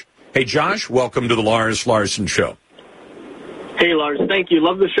Josh. Hey, Josh, welcome to the Lars Larson Show. Hey, Lars. Thank you.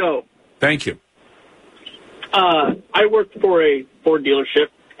 Love the show. Thank you. I work for a Ford dealership,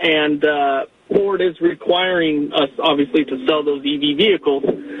 and Ford is requiring us, obviously, to sell those EV vehicles.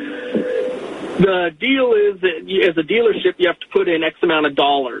 The deal is that as a dealership, you have to put in X amount of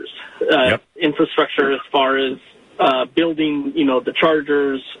dollars, infrastructure as far as building, the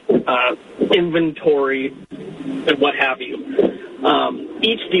chargers, inventory, and what have you.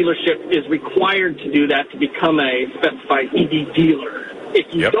 Each dealership is required to do that to become a specified EV dealer.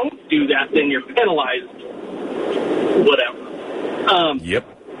 If you don't do that, then you're penalized. Whatever.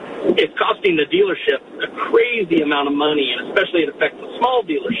 It's costing the dealership a crazy amount of money, and especially it affects the small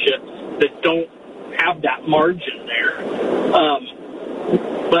dealerships that don't have that margin there.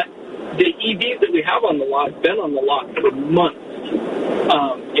 But the EVs that we have on the lot have been on the lot for months,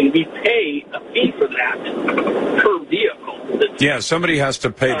 and we pay a fee for that per vehicle. Yeah, somebody has to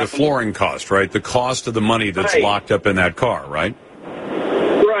pay the flooring cost, right? The cost of the money that's locked up in that car, right?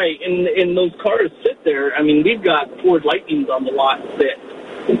 Right, and those cars sit there. I mean, we've got Ford Lightnings on the lot that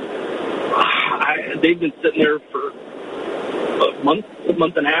they've been sitting there for a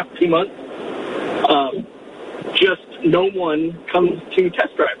month and a half, 2 months, just no one comes to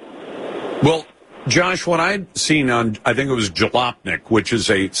test drive. Well, Josh, what I'd seen on, I think it was Jalopnik, which is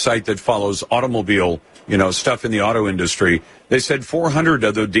a site that follows automobile, stuff in the auto industry. They said 400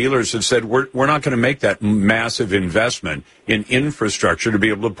 of the dealers have said, we're not going to make that massive investment in infrastructure to be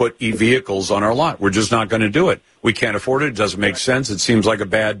able to put e-vehicles on our lot. We're just not going to do it. We can't afford it. It doesn't make sense. It seems like a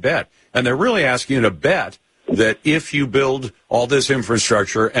bad bet. And they're really asking you to bet that if you build all this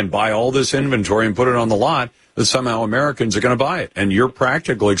infrastructure and buy all this inventory and put it on the lot, that somehow Americans are going to buy it. And your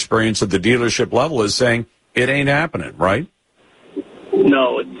practical experience at the dealership level is saying it ain't happening, right?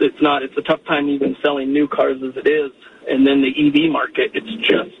 No, it's not. It's a tough time even selling new cars as it is. And then the EV market, it's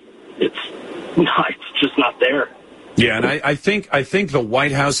just not there. Yeah, and I think the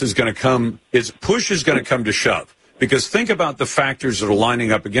White House is going to come, push is going to come to shove. Because think about the factors that are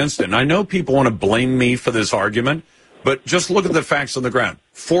lining up against it. And I know people want to blame me for this argument, but just look at the facts on the ground.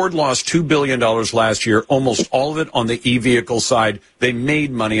 Ford lost $2 billion last year, almost all of it on the e-vehicle side. They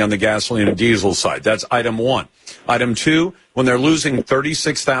made money on the gasoline and diesel side. That's item one. Item two, when they're losing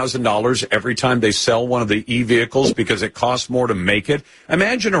 $36,000 every time they sell one of the e-vehicles because it costs more to make it.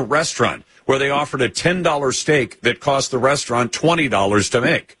 Imagine a restaurant where they offered a $10 steak that cost the restaurant $20 to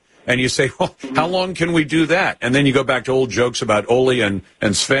make. And you say, well, how long can we do that? And then you go back to old jokes about Ole and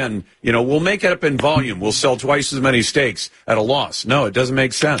Sven. We'll make it up in volume. We'll sell twice as many steaks at a loss. No, it doesn't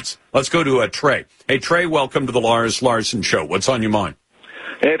make sense. Let's go to Trey. Hey, Trey, welcome to the Lars Larson Show. What's on your mind?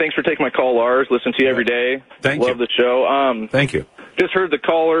 Hey, thanks for taking my call, Lars. Listen to you every day. Thank you. Love the show. Thank you. Just heard the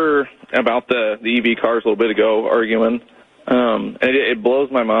caller about the EV cars a little bit ago arguing. And it blows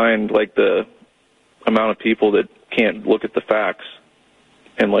my mind, like, the amount of people that can't look at the facts.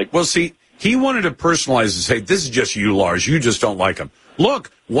 And well, see, he wanted to personalize and say, this is just you, Lars. You just don't like him. Look,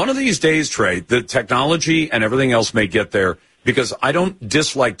 one of these days, Trey, the technology and everything else may get there because I don't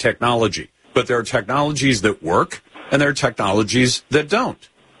dislike technology. But there are technologies that work and there are technologies that don't.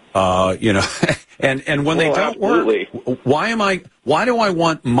 And when they don't work, why do I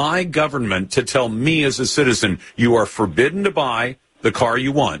want my government to tell me as a citizen, you are forbidden to buy the car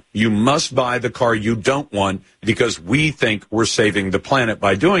you want. You must buy the car you don't want because we think we're saving the planet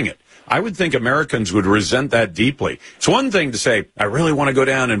by doing it. I would think Americans would resent that deeply. It's one thing to say, I really want to go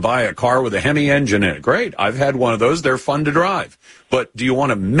down and buy a car with a Hemi engine in it. Great. I've had one of those. They're fun to drive. But do you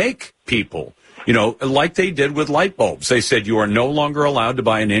want to make people, like they did with light bulbs? They said you are no longer allowed to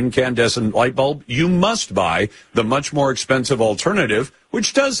buy an incandescent light bulb. You must buy the much more expensive alternative,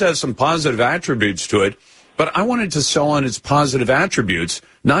 which does have some positive attributes to it. But I wanted to sell on its positive attributes,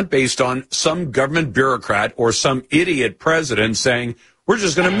 not based on some government bureaucrat or some idiot president saying, we're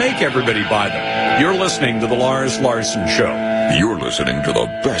just going to make everybody buy them. You're listening to The Lars Larson Show. You're listening to the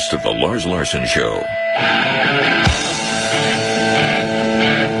best of The Lars Larson Show.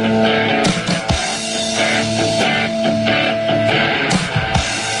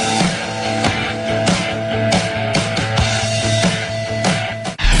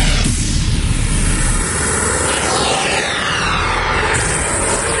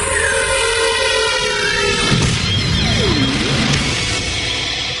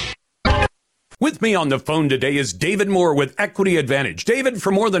 With me on the phone today is David Moore with Equity Advantage. David,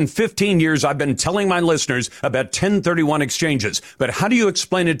 for more than 15 years, I've been telling my listeners about 1031 exchanges. But how do you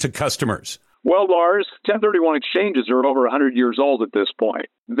explain it to customers? Well, Lars, 1031 exchanges are over 100 years old at this point.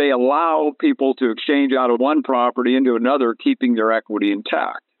 They allow people to exchange out of one property into another, keeping their equity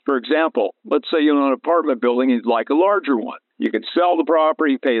intact. For example, let's say you own an apartment building and you'd like a larger one. You can sell the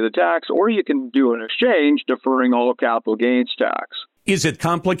property, pay the tax, or you can do an exchange, deferring all capital gains tax. Is it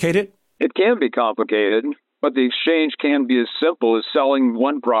complicated? It can be complicated, but the exchange can be as simple as selling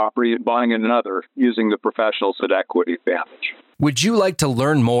one property and buying another using the professionals at Equity Advantage. Would you like to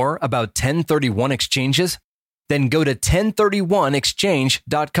learn more about 1031 exchanges? Then go to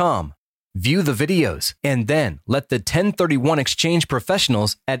 1031exchange.com. View the videos, and then let the 1031 exchange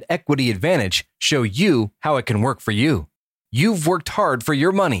professionals at Equity Advantage show you how it can work for you. You've worked hard for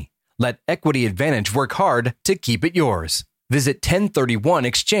your money. Let Equity Advantage work hard to keep it yours. Visit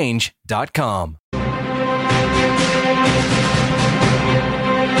 1031exchange.com.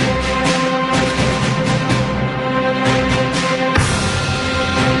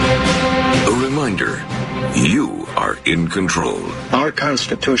 A reminder, you are in control. Our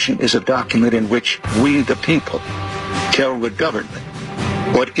Constitution is a document in which we, the people, tell the government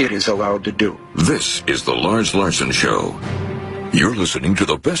what it is allowed to do. This is the Lars Larson Show. You're listening to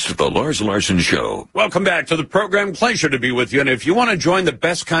the best of the Lars Larson Show. Welcome back to the program. Pleasure to be with you. And if you want to join the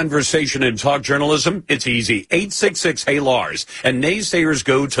best conversation in talk journalism, it's easy. 866-HEY-LARS. And naysayers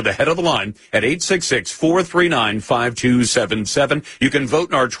go to the head of the line at 866-439-5277. You can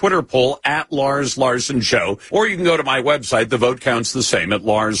vote in our Twitter poll at Lars Larson Show, or you can go to my website. The vote counts the same at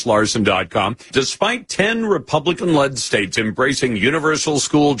LarsLarson.com. Despite 10 Republican-led states embracing universal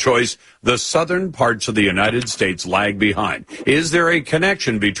school choice, the southern parts of the United States lag behind. Is there a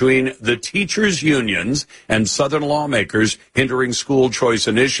connection between the teachers' unions and southern lawmakers hindering school choice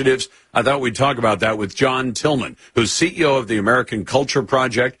initiatives? I thought we'd talk about that with John Tillman, who's CEO of the American Culture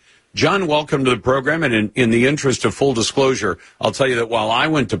Project. John, welcome to the program. And in the interest of full disclosure, I'll tell you that while I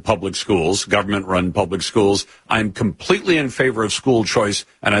went to public schools, government-run public schools, I'm completely in favor of school choice,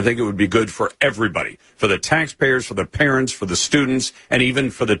 and I think it would be good for everybody, for the taxpayers, for the parents, for the students, and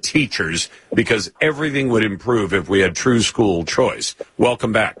even for the teachers, because everything would improve if we had true school choice.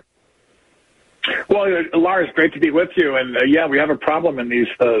 Welcome back. Well, Lars, great to be with you. And yeah, we have a problem in these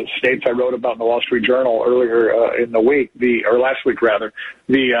states I wrote about in the Wall Street Journal earlier in the week, or last week rather.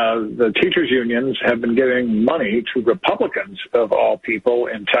 The teachers unions have been giving money to Republicans of all people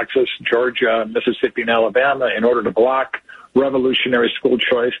in Texas, Georgia, Mississippi, and Alabama in order to block revolutionary school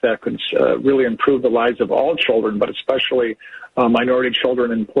choice that could really improve the lives of all children, but especially minority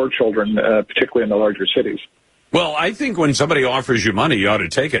children and poor children, particularly in the larger cities. Well, I think when somebody offers you money, you ought to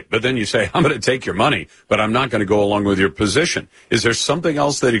take it. But then you say, I'm going to take your money, but I'm not going to go along with your position. Is there something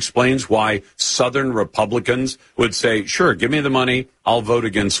else that explains why Southern Republicans would say, sure, give me the money, I'll vote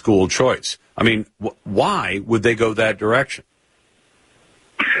against school choice? I mean, why would they go that direction?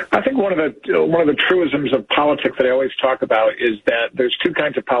 I think one of the truisms of politics that I always talk about is that there's two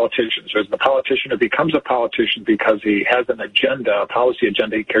kinds of politicians. There's the politician who becomes a politician because he has an agenda, a policy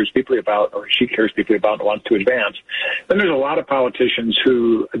agenda he cares deeply about, or she cares deeply about and wants to advance. Then there's a lot of politicians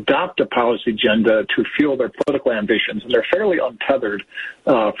who adopt a policy agenda to fuel their political ambitions, and they're fairly untethered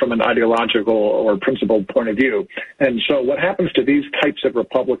from an ideological or principled point of view. And so what happens to these types of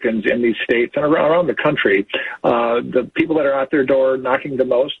Republicans in these states and around the country, the people that are out their door knocking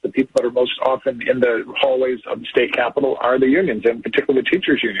the most, the people that are most often in the hallways of the state capitol are the unions, and particularly the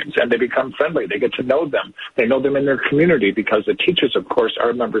teachers' unions, and they become friendly. They get to know them. They know them in their community because the teachers, of course,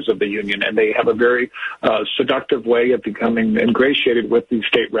 are members of the union, and they have a very seductive way of becoming ingratiated with these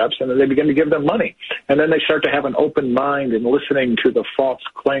state reps, and then they begin to give them money. And then they start to have an open mind in listening to the false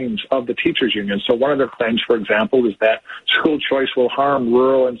claims of the teachers' union. So one of their claims, for example, is that school choice will harm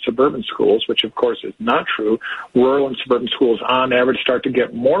rural and suburban schools, which, of course, is not true. Rural and suburban schools, on average, start to get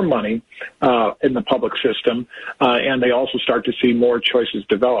more money in the public system, and they also start to see more choices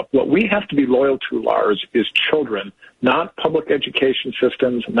develop. What we have to be loyal to, Lars, is children, not public education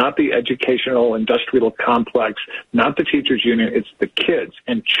systems, not the educational industrial complex, not the teachers' union. It's the kids,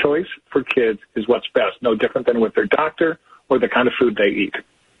 and choice for kids is what's best, no different than with their doctor or the kind of food they eat.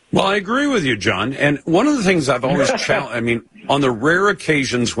 Well, I agree with you, John. And one of the things I've always on the rare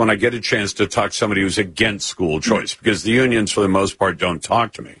occasions when I get a chance to talk to somebody who's against school choice, because the unions, for the most part, don't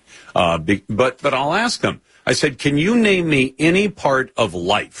talk to me. But I'll ask them. I said, can you name me any part of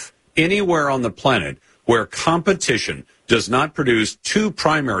life, anywhere on the planet, where competition does not produce two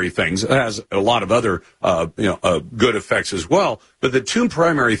primary things? It has a lot of other, good effects as well. But the two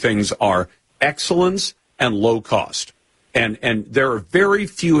primary things are excellence and low cost. And there are very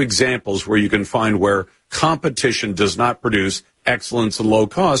few examples where you can find where competition does not produce excellence and low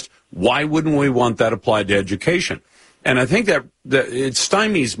cost. Why wouldn't we want that applied to education? And I think that it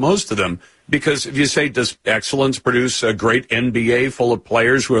stymies most of them, because if you say, does excellence produce a great NBA full of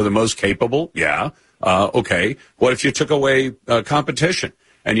players who are the most capable? Yeah. Okay. What if you took away competition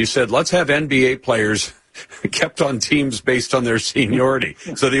and you said, let's have NBA players kept on teams based on their seniority?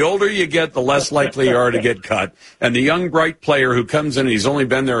 So the older you get, the less likely you are to get cut. And the young, bright player who comes in, he's only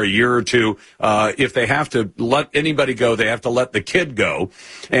been there a year or two, if they have to let anybody go, they have to let the kid go.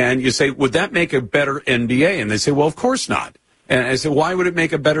 And you say, would that make a better NBA? And they say, well, of course not. And I said, why would it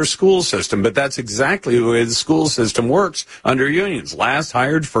make a better school system? But that's exactly the way the school system works under unions. Last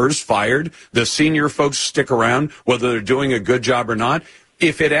hired, first fired. The senior folks stick around, whether they're doing a good job or not.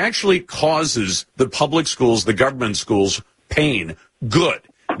 If it actually causes the public schools, the government schools, pain, good,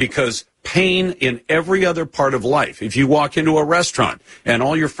 because pain in every other part of life. If you walk into a restaurant and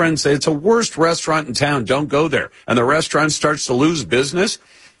all your friends say it's the worst restaurant in town, don't go there, and the restaurant starts to lose business,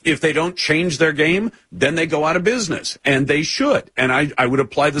 if they don't change their game, then they go out of business, and they should. And I would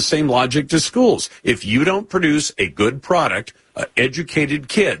apply the same logic to schools. If you don't produce a good product, educated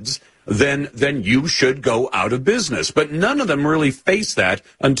kids, then you should go out of business. But none of them really face that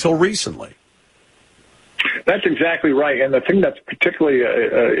until recently. That's exactly right. And the thing that's particularly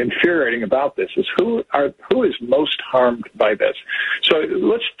infuriating about this is who is most harmed by this. So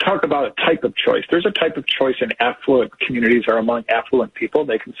let's talk about a type of choice. There's a type of choice in affluent communities or among affluent people.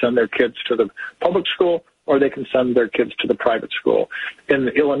 They can send their kids to the public school, or they can send their kids to the private school. In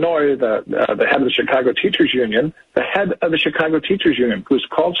Illinois, the head of the Chicago Teachers Union, who's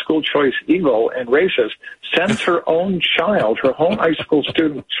called school choice evil and racist, sends her own child, her own high school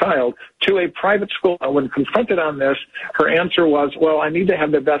student child, to a private school. And when confronted on this, her answer was, well, I need to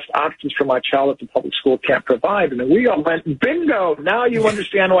have the best options for my child that the public school can't provide. And we all went, bingo, now you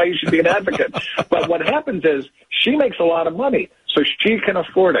understand why you should be an advocate. But what happens is she makes a lot of money, so she can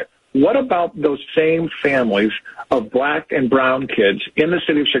afford it. What about those same families of black and brown kids in the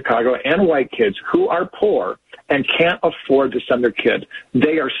city of Chicago and white kids who are poor and can't afford to send their kid?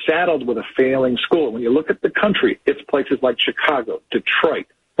 They are saddled with a failing school. When you look at the country, it's places like Chicago, Detroit,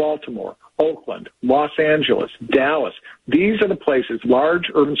 Baltimore, Oakland, Los Angeles, Dallas. These are the places, large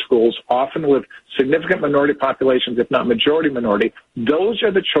urban schools, often with significant minority populations, if not majority minority. Those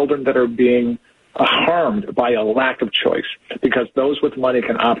are the children that are being harmed by a lack of choice, because those with money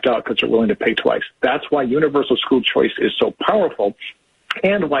can opt out because they're willing to pay twice. That's why universal school choice is so powerful,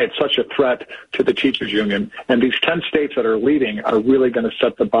 and why it's such a threat to the teachers union. And these 10 states that are leading are really going to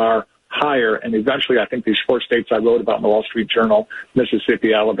set the bar higher, and eventually I think these 4 states I wrote about in the Wall Street Journal,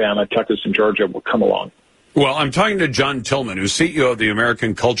 Mississippi, Alabama, Texas, and Georgia, will come along. Well, I'm talking to John Tillman, who's CEO of the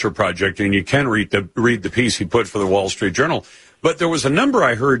American Culture Project, and you can read the piece he put for the Wall Street Journal. But there was a number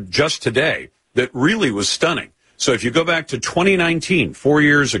I heard just today that really was stunning. So if you go back to 2019, 4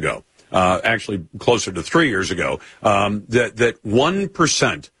 years ago, actually closer to 3 years ago, that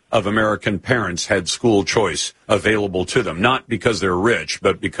 1% of American parents had school choice available to them, not because they're rich,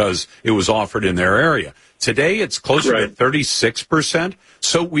 but because it was offered in their area. Today, it's closer to 36%.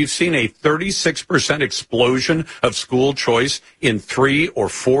 So we've seen a 36% explosion of school choice in 3 or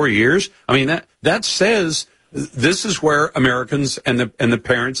 4 years. I mean, that says this is where Americans and the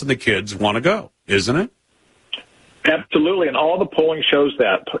parents and the kids want to go, isn't it? Absolutely, and all the polling shows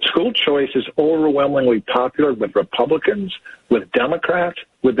that. School choice is overwhelmingly popular with Republicans, with Democrats,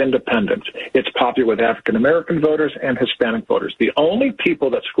 with independents. It's popular with African-American voters and Hispanic voters. The only people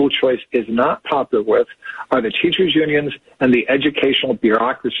that school choice is not popular with are the teachers' unions and the educational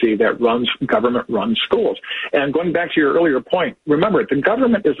bureaucracy that runs government-run schools. And going back to your earlier point, remember, the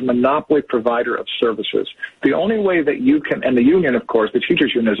government is a monopoly provider of services. The only way that you can, and the union, of course, the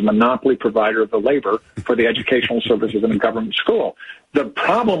teachers' union is a monopoly provider of the labor for the educational services in a government school. The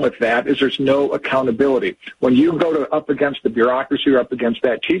problem with that is there's no accountability. When you go up against the bureaucracy or up against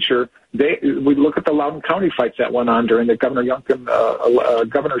that teacher, we look at the Loudoun County fights that went on during the Governor Youngkin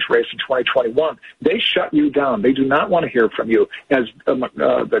governor's race in 2021. They shut you down. They do not want to hear from you. As Terry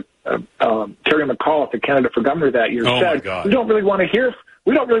McAuliffe, the candidate for governor that year, said, we don't really want to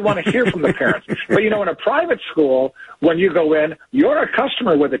hear from the parents. But, in a private school, when you go in, you're a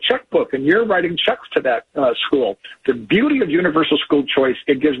customer with a checkbook, and you're writing checks to that school. The beauty of universal school choice,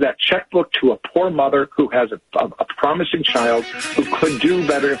 it gives that checkbook to a poor mother who has a promising child who could do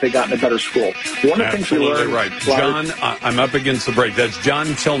better if they got in a better school. One of the things we learned... Right. John, I'm up against the break. That's John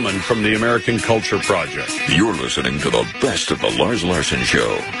Tillman from the American Culture Project. You're listening to the best of the Lars Larson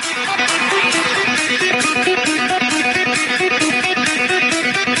Show.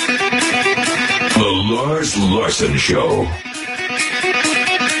 The Lars Larson Show.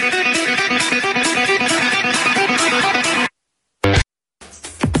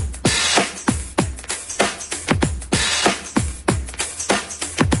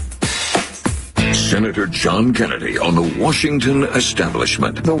 Senator John Kennedy on the Washington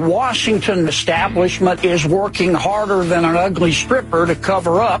establishment. The Washington establishment is working harder than an ugly stripper to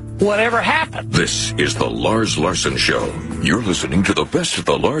cover up whatever happened. This is the Lars Larson Show. You're listening to the best of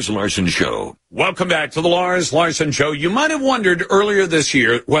the Lars Larson Show. Welcome back to the Lars Larson Show. You might have wondered earlier this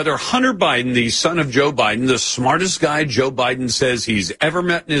year whether Hunter Biden, the son of Joe Biden, the smartest guy Joe Biden says he's ever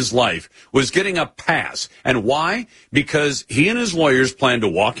met in his life, was getting a pass. And why? Because he and his lawyers plan to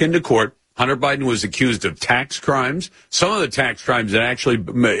walk into court. Hunter Biden was accused of tax crimes, some of the tax crimes that actually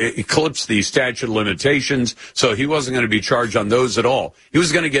eclipsed the statute of limitations, so he wasn't going to be charged on those at all. He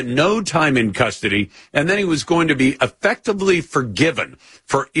was going to get no time in custody, and then he was going to be effectively forgiven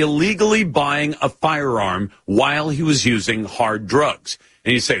for illegally buying a firearm while he was using hard drugs.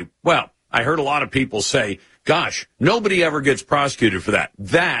 And you say, well, I heard a lot of people say, gosh, nobody ever gets prosecuted for that.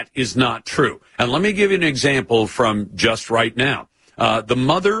 That is not true. And let me give you an example from just right now. The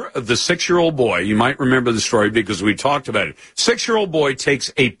mother of the 6-year-old boy, you might remember the story because we talked about it. 6-year-old boy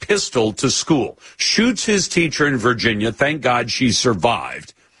takes a pistol to school, shoots his teacher in Virginia. Thank God she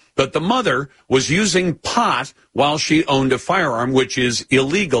survived. But the mother was using pot while she owned a firearm, which is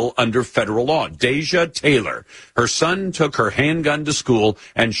illegal under federal law. Deja Taylor. Her son took her handgun to school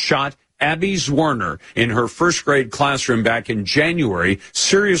and shot Abby Zwerner in her first grade classroom back in January,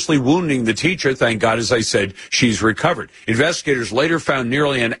 seriously wounding the teacher. Thank God, as I said, she's recovered. Investigators later found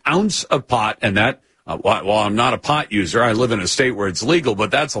nearly an ounce of pot, and that, well, I'm not a pot user. I live in a state where it's legal,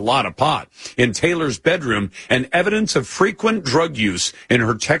 but that's a lot of pot in Taylor's bedroom, and evidence of frequent drug use in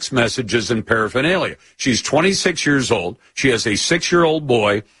her text messages and paraphernalia. She's 26 years old. She has a 6-year-old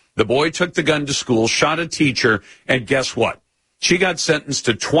boy. The boy took the gun to school, shot a teacher, and guess what? She got sentenced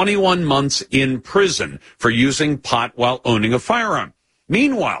to 21 months in prison for using pot while owning a firearm.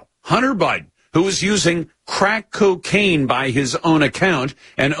 Meanwhile, Hunter Biden, who was using crack cocaine by his own account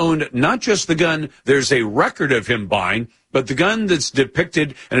and owned not just the gun there's a record of him buying, but the gun that's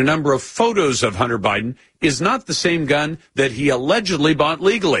depicted in a number of photos of Hunter Biden is not the same gun that he allegedly bought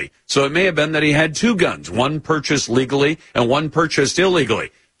legally. So it may have been that he had two guns, one purchased legally and one purchased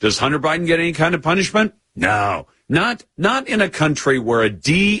illegally. Does Hunter Biden get any kind of punishment? No. Not in a country where a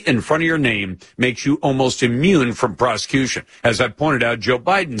D in front of your name makes you almost immune from prosecution. As I pointed out, Joe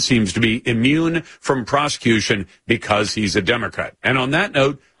Biden seems to be immune from prosecution because he's a Democrat. And on that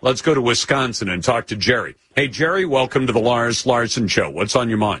note, let's go to Wisconsin and talk to Jerry. Hey, Jerry, welcome to the Larson Show. What's on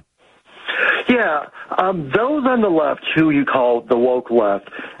your mind? Yeah, those on the left who you call the woke left,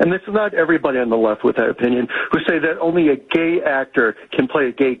 and this is not everybody on the left with that opinion, who say that only a gay actor can play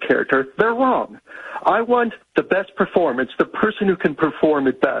a gay character, they're wrong. I want the best performance, the person who can perform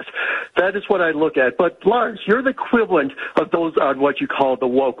it best. That is what I look at. But, Lars, you're the equivalent of those on what you call the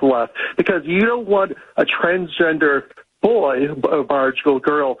woke left, because you don't want a transgender boy, a biological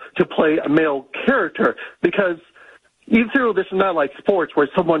girl, to play a male character, because even though this is not like sports where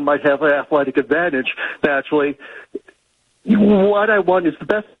someone might have an athletic advantage, naturally, what I want is the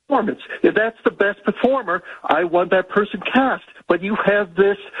best performance. If that's the best performer, I want that person cast. But you have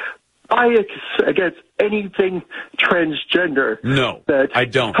this bias against anything transgender. No, I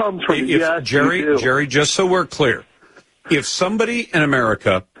don't. Comes from Jerry, just so we're clear, if somebody in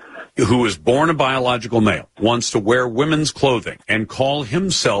America who is born a biological male wants to wear women's clothing and call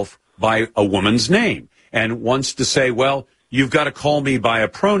himself by a woman's name and wants to say, well, you've got to call me by a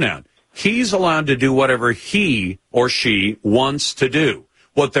pronoun, he's allowed to do whatever he or she wants to do.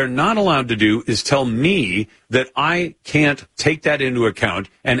 What they're not allowed to do is tell me that I can't take that into account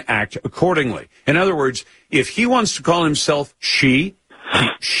and act accordingly. In other words, if he wants to call himself she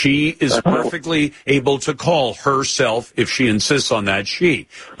is perfectly able to call herself, if she insists on that, she.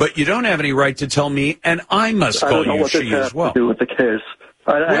 But you don't have any right to tell me, and I must call you she as well. I don't know what this has to do with the case.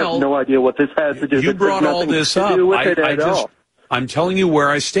 I have no idea what this has to do with it. You brought all this up. I'm telling you where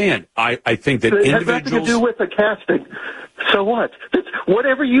I stand. I think that it individuals... has nothing to do with the casting. So what?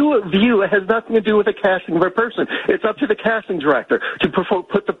 Whatever you view, it has nothing to do with the casting of a person. It's up to the casting director to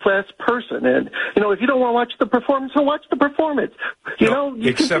put the best person in. You know, if you don't want to watch the performance, so watch the performance. You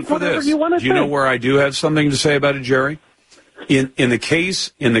except for this. You do you know where I do have something to say about it, Jerry? In the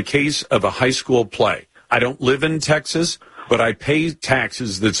case of a high school play, I don't live in Texas, but I pay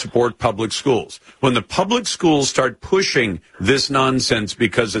taxes that support public schools. When the public schools start pushing this nonsense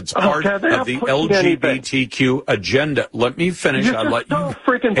because it's part of the LGBTQ agenda, let me finish.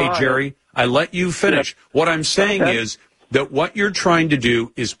 Hey, Jerry, I let you finish. Yeah. What I'm saying is that what you're trying to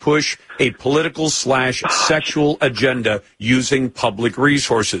do is push a political/sexual agenda using public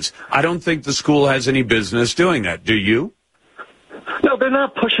resources. I don't think the school has any business doing that. Do you? No, they're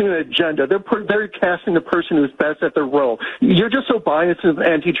not pushing an agenda. They're casting the person who's best at their role. You're just so biased and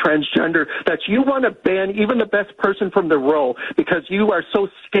anti-transgender that you want to ban even the best person from the role because you are so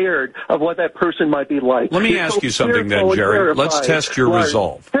scared of what that person might be like. Let me ask you something then, Jerry. Let's test your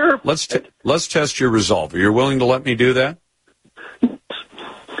resolve. Let's test your resolve. Are you willing to let me do that?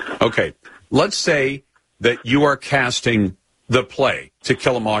 Okay. Let's say that you are casting the play To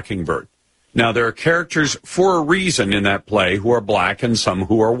Kill a Mockingbird. Now, there are characters for a reason in that play who are black and some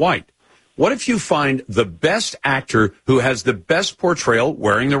who are white. What if you find the best actor who has the best portrayal,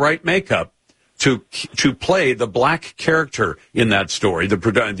 wearing the right makeup, to play the black character in that story,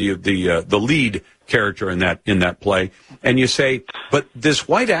 the lead character in that play, and you say, but this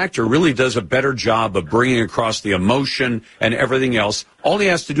white actor really does a better job of bringing across the emotion and everything else. All he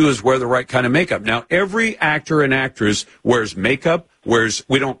has to do is wear the right kind of makeup. Now, every actor and actress wears makeup,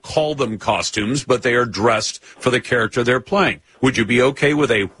 we don't call them costumes, but they are dressed for the character they're playing. Would you be okay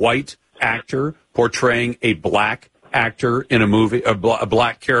with a white actor portraying a black actor in a movie, a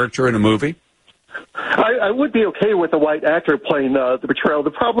black character in a movie? I would be okay with a white actor playing the portrayal.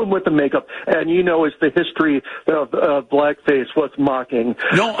 The problem with the makeup, and is the history of blackface was mocking.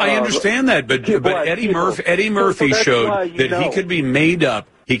 No, I understand that, but Eddie Murphy showed that he could be made up.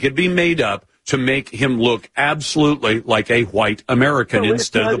 He could be made up to make him look absolutely like a white American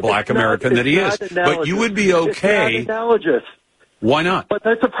instead of the black American that he is. But you would be okay. It's not analogous. Why not? But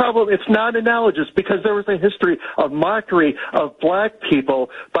that's a problem. It's not analogous because there was a history of mockery of black people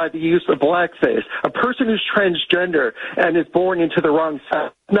by the use of blackface. A person who's transgender and is born into the wrong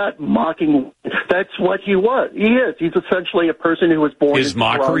sex, not mocking. That's what he was. He is. He's essentially a person who was born. Is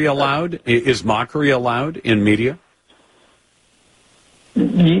mockery allowed? Is mockery allowed in media?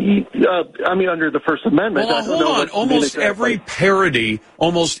 Under the First Amendment. Well, hold on. Almost every parody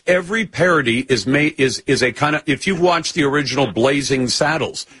is a kind of. If you've watched the original Blazing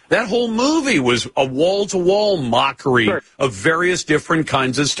Saddles, that whole movie was a wall-to-wall mockery of various different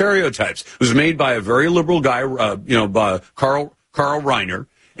kinds of stereotypes. It was made by a very liberal guy, by Carl Reiner.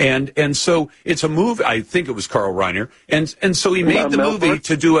 And so it's a movie. I think it was Carl Reiner. And so he made the movie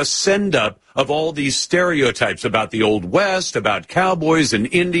to do a send-up of all these stereotypes about the Old West, about cowboys and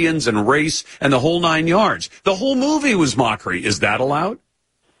Indians and race and the whole 9 yards. The whole movie was mockery. Is that allowed?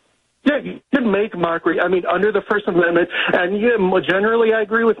 Yeah, you can make mockery. Under the First Amendment, and generally I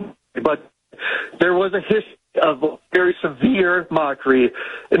agree with you, but there was a history of very severe mockery,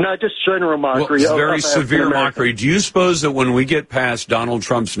 not just general mockery. Well, very severe mockery. Do you suppose that when we get past Donald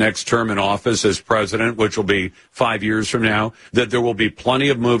Trump's next term in office as president, which will be 5 years from now, that there will be plenty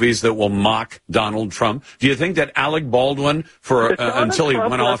of movies that will mock Donald Trump? Do you think that Alec Baldwin, until he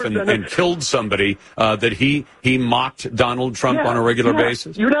went off and killed somebody, that he mocked Donald Trump on a regular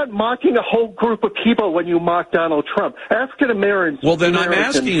basis? You're not mocking a whole group of people when you mock Donald Trump. African Americans. Well, then I'm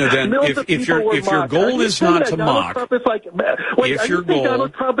asking you then, if your goal is not to mock, if your goal,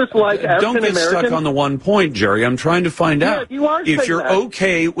 Donald Trump is like don't get stuck on the one point, Jerry. I'm trying to find out if you're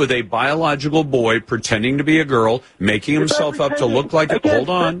okay with a biological boy pretending to be a girl, making himself up to look like. Hold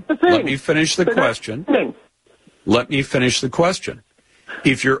on, let me finish the question. Let me finish the question.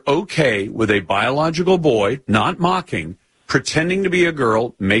 If you're okay with a biological boy, not mocking, pretending to be a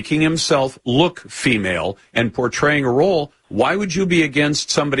girl, making himself look female, and portraying a role, why would you be against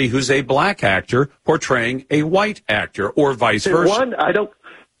somebody who's a black actor portraying a white actor, or vice versa? I don't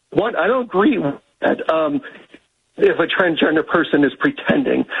agree with that. If a transgender person is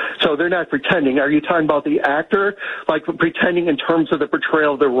pretending, so they're not pretending. Are you talking about the actor, like pretending in terms of the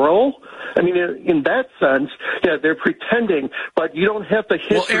portrayal of the role? In that sense, yeah, they're pretending, but you don't have the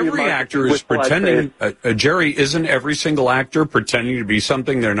history. Well, every actor is pretending. Jerry, isn't every single actor pretending to be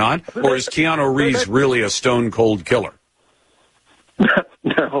something they're not? Or is Keanu Reeves really a stone-cold killer?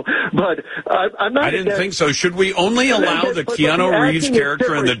 No, but I'm not. I didn't think so. Should we only allow the Keanu Reeves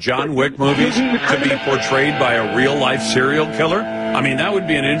character in the John Wick movies to be portrayed by a real-life serial killer? That would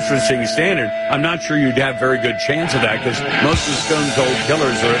be an interesting standard. I'm not sure you'd have very good chance of that because most of the stone-cold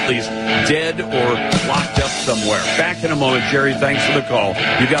killers are at least dead or locked up somewhere. Back in a moment, Jerry. Thanks for the call.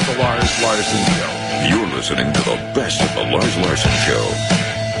 You got the Lars Larson Show. You're listening to the best of the Lars Larson Show.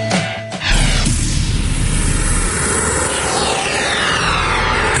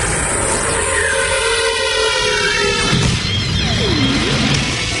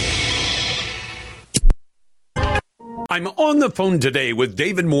 I'm on the phone today with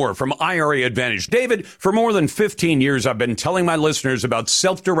David Moore from IRA Advantage. David, for more than 15 years, I've been telling my listeners about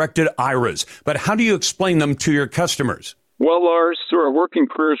self-directed IRAs, but how do you explain them to your customers? Well, Lars, through our working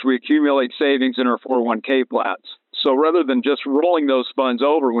careers, we accumulate savings in our 401k plans. So rather than just rolling those funds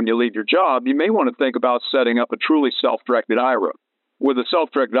over when you leave your job, you may want to think about setting up a truly self-directed IRA. With a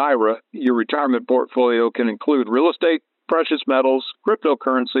self-directed IRA, your retirement portfolio can include real estate, precious metals,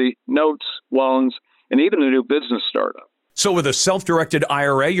 cryptocurrency, notes, loans, and even a new business startup. So with a self-directed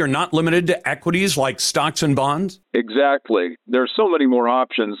IRA, you're not limited to equities like stocks and bonds? Exactly. There are so many more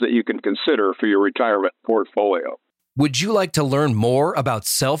options that you can consider for your retirement portfolio. Would you like to learn more about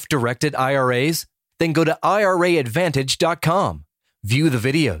self-directed IRAs? Then go to IRAadvantage.com, view the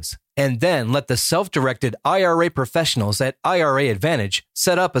videos, and then let the self-directed IRA professionals at IRA Advantage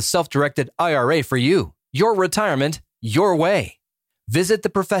set up a self-directed IRA for you. Your retirement, your way. Visit the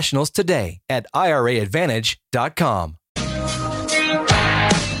professionals today at IRAadvantage.com.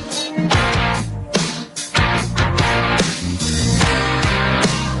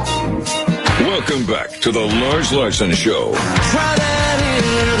 Welcome back to the Lars Larson Show.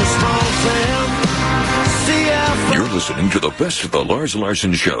 You're listening to the best of the Lars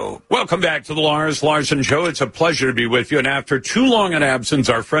Larson Show. Welcome back to the Lars Larson Show. It's a pleasure to be with you. And after too long an absence,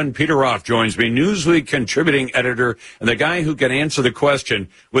 our friend Peter Roth joins me, Newsweek contributing editor, and the guy who can answer the question,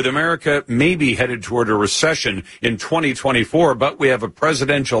 with America maybe headed toward a recession in 2024, but we have a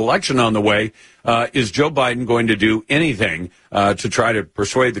presidential election on the way. Is Joe Biden going to do anything to try to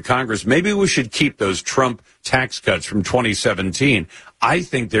persuade the Congress? Maybe we should keep those Trump tax cuts from 2017. I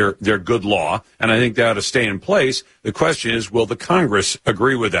think they're good law, and I think they ought to stay in place. The question is, will the Congress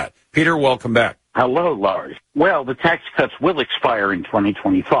agree with that? Peter, welcome back. Hello, Lars. Well, the tax cuts will expire in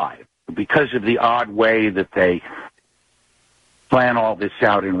 2025. Because of the odd way that they plan all this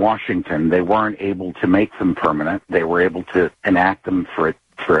out in Washington, they weren't able to make them permanent. They were able to enact them for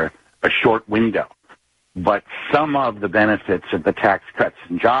a short window. But some of the benefits of the Tax Cuts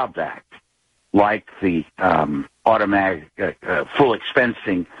and Jobs Act, like the automatic full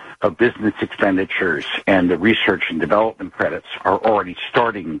expensing of business expenditures and the research and development credits, are already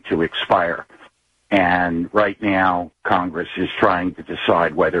starting to expire. And right now, Congress is trying to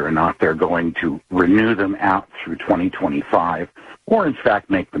decide whether or not they're going to renew them out through 2025 or, in fact,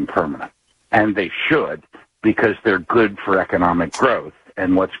 make them permanent. And they should, because they're good for economic growth.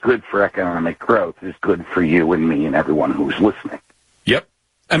 And what's good for economic growth is good for you and me and everyone who's listening. Yep.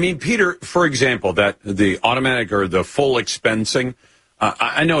 I mean, Peter, for example, that the automatic or the full expensing,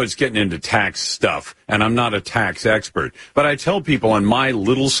 I know it's getting into tax stuff, and I'm not a tax expert, but I tell people on my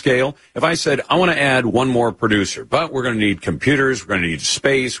little scale, if I said, I want to add one more producer, but we're going to need computers, we're going to need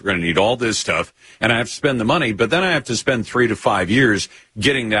space, we're going to need all this stuff, and I have to spend the money, but then I have to spend 3 to 5 years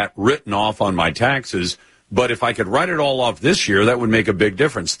getting that written off on my taxes. But if I could write it all off this year, that would make a big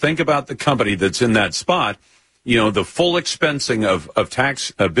difference. Think about the company that's in that spot. You know, the full expensing of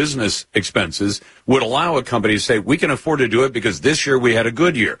tax business expenses would allow a company to say, we can afford to do it because this year we had a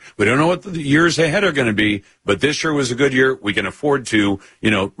good year. We don't know what the years ahead are going to be, but this year was a good year. We can afford to,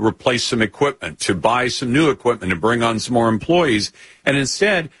 replace some equipment, to buy some new equipment and bring on some more employees. And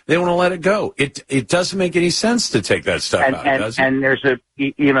instead, they want to let it go. It doesn't make any sense to take that stuff out, does it? And there's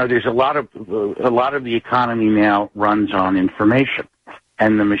a lot of the economy now runs on information.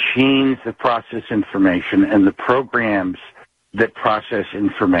 And the machines that process information and the programs that process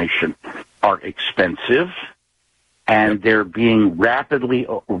information are expensive, and they're being rapidly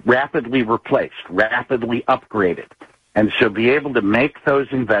replaced, rapidly upgraded. And so be able to make those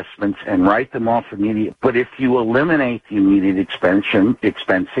investments and write them off immediately. But if you eliminate the immediate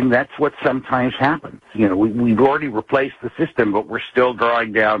expensing, that's what sometimes happens. We've already replaced the system, but we're still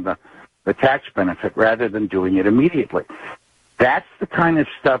drawing down the tax benefit rather than doing it immediately. That's the kind of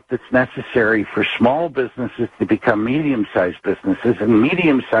stuff that's necessary for small businesses to become medium-sized businesses and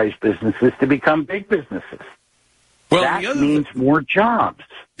medium-sized businesses to become big businesses. Well, that means more jobs.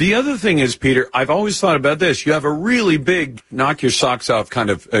 The other thing is, Peter, I've always thought about this. You have a really big knock your socks off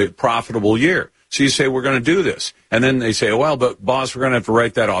kind of a profitable year. So you say, we're going to do this. And then they say, well, but boss, we're going to have to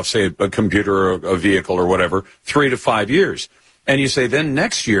write that off, say a computer or a vehicle or whatever, 3 to 5 years. And you say, then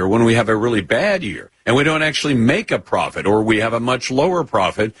next year, when we have a really bad year and we don't actually make a profit or we have a much lower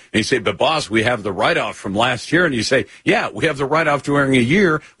profit, and you say, but boss, we have the write-off from last year. And you say, yeah, we have the write-off during a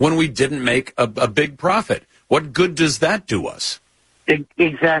year when we didn't make a big profit. What good does that do us?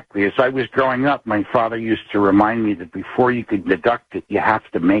 Exactly. As I was growing up, my father used to remind me that before you could deduct it, you have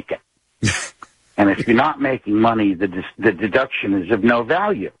to make it. And if you're not making money, the deduction is of no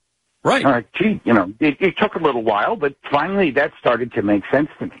value. Right. It took a little while, but finally that started to make sense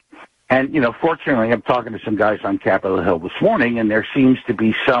to me. And, fortunately, I'm talking to some guys on Capitol Hill this morning, and there seems to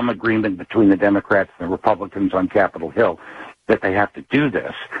be some agreement between the Democrats and the Republicans on Capitol Hill that they have to do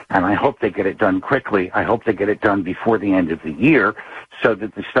this. And I hope they get it done quickly. I hope they get it done before the end of the year so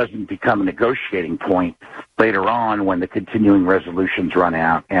that this doesn't become a negotiating point later on when the continuing resolutions run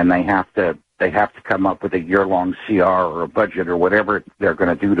out and they have to come up with a year-long CR or a budget or whatever they're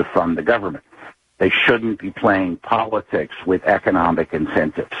going to do to fund the government. They shouldn't be playing politics with economic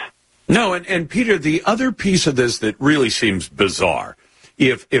incentives. No, and Peter, the other piece of this that really seems bizarre,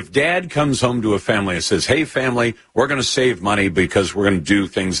 if dad comes home to a family and says, hey, family, we're going to save money because we're going to do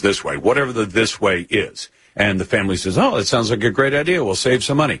things this way, whatever this way is. And the family says, oh, that sounds like a great idea. We'll save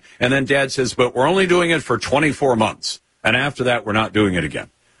some money. And then dad says, but we're only doing it for 24 months. And after that, we're not doing it again.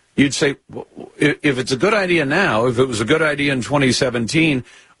 You'd say, well, if it's a good idea now, if it was a good idea in 2017,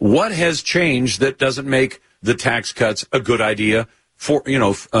 what has changed that doesn't make the tax cuts a good idea for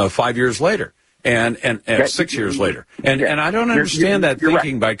 5 years later and 6 years later? And I don't understand that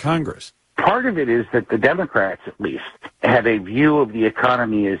thinking by Congress. Part of it is that the Democrats, at least, have a view of the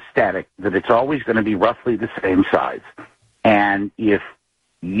economy as static, that it's always going to be roughly the same size. And if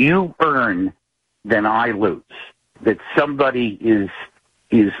you earn, then I lose. that somebody is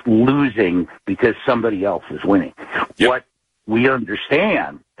losing because somebody else is winning. Yep. What we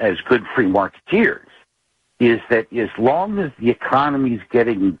understand as good free marketeers is that as long as the economy is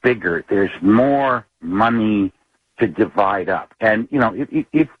getting bigger, there's more money to divide up. And, you know,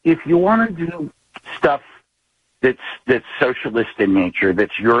 if you want to do stuff that's socialist in nature,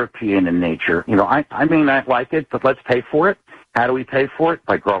 that's European in nature, you know, I may not like it, but let's pay for it. How do we pay for it?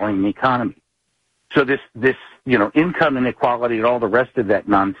 By growing the economy. So this, you know, income inequality and all the rest of that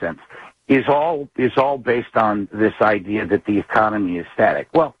nonsense is all based on this idea that the economy is static.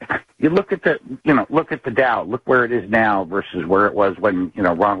 Well, you look at the Dow, look where it is now versus where it was when, you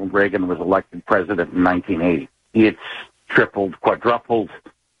know, Ronald Reagan was elected president in 1980. It's tripled, quadrupled,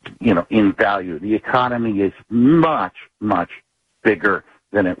 you know, in value. The economy is much, much bigger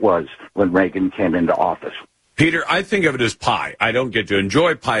than it was when Reagan came into office. Peter, I think of it as pie. I don't get to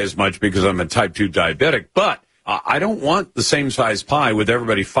enjoy pie as much because I'm a type 2 diabetic, but I don't want the same size pie with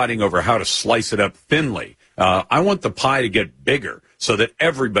everybody fighting over how to slice it up thinly. I want the pie to get bigger so that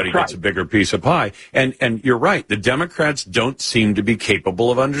everybody gets a bigger piece of pie. And you're right. The Democrats don't seem to be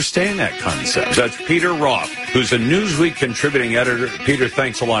capable of understanding that concept. That's Peter Roth, who's a Newsweek contributing editor. Peter,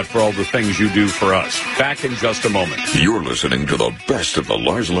 thanks a lot for all the things you do for us. Back in just a moment. You're listening to the best of the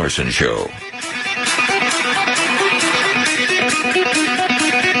Lars Larson Show.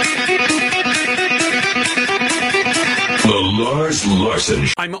 The Lars Larson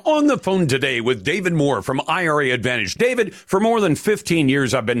Show. I'm on the phone today with David Moore from IRA Advantage. David, for more than 15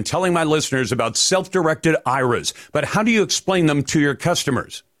 years, I've been telling my listeners about self-directed IRAs, but how do you explain them to your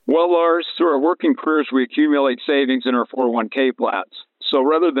customers? Well, Lars, through our working careers, we accumulate savings in our 401k plans. So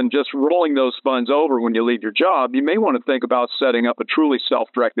rather than just rolling those funds over when you leave your job, you may want to think about setting up a truly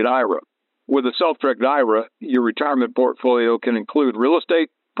self-directed IRA. With a self-directed IRA, your retirement portfolio can include real estate,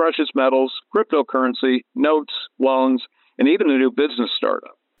 precious metals, cryptocurrency, notes, loans, and even a new business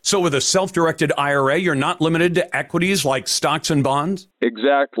startup. So with a self-directed IRA, you're not limited to equities like stocks and bonds?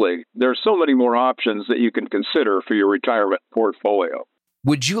 Exactly. There are so many more options that you can consider for your retirement portfolio.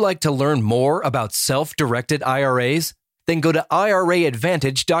 Would you like to learn more about self-directed IRAs? Then go to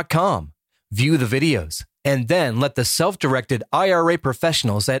IRAadvantage.com, view the videos, and then let the self-directed IRA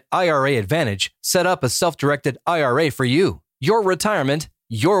professionals at IRA Advantage set up a self-directed IRA for you. Your retirement,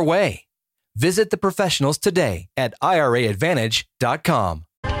 your way. Visit the professionals today at IRAadvantage.com.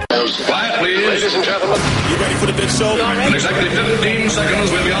 Quiet, please. Ladies and gentlemen, you ready for the big show? In exactly 15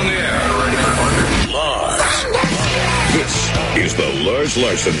 seconds, we'll be on the air. Lars. This is the Lars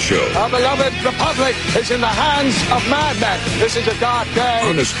Larson Show. our beloved republic is in the hands of madmen. This is a dark day.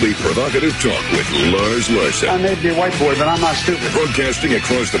 Honestly provocative talk with Lars Larson. I may be a white boy, but I'm not stupid. Broadcasting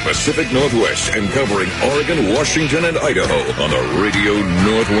across the Pacific Northwest and covering Oregon, Washington, and Idaho on the Radio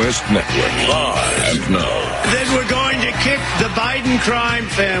Northwest Network. Live. And now. Then we're going to kick the Biden crime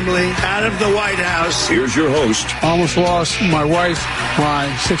family out of the White House. Here's your host. I almost lost my wife,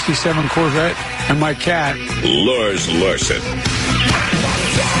 my 67 Corvette, and my cat. Lars Larson.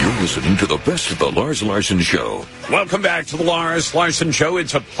 You're listening to the best of the Lars Larson Show. Welcome back to the Lars Larson Show.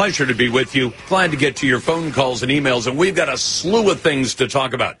 It's a pleasure to be with you. Glad to get to your phone calls and emails, and we've got a slew of things to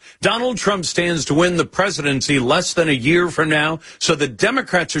talk about. Donald Trump stands to win the presidency less than a year from now, so the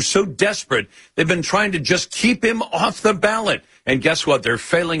Democrats are so desperate, they've been trying to just keep him off the ballot. And guess what? They're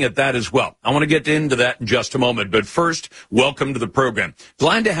failing at that as well. I want to get into that in just a moment. But first, welcome to the program.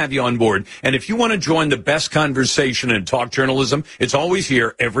 Glad to have you on board. And if you want to join the best conversation in talk journalism, it's always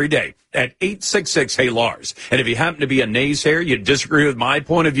here every day at 866-HEY-LARS. And if you happen to be a naysayer, you disagree with my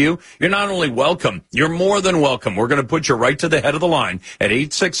point of view, you're not only welcome, you're more than welcome. We're going to put you right to the head of the line at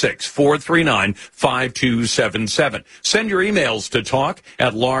 866-439-5277. Send your emails to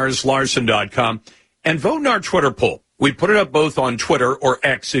talk@larslarson.com and vote in our Twitter poll. We put it up both on Twitter, or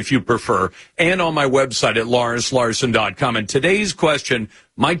X if you prefer, and on my website at larslarson.com. And today's question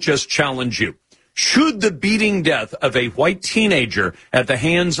might just challenge you. Should the beating death of a white teenager at the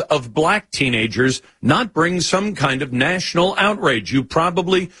hands of black teenagers not bring some kind of national outrage? You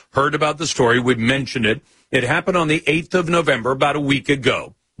probably heard about the story. We've mentioned it. It happened on the 8th of November, about a week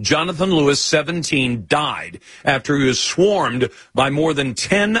ago. Jonathan Lewis, 17, died after he was swarmed by more than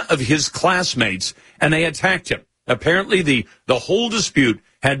 10 of his classmates, and they attacked him. Apparently, the whole dispute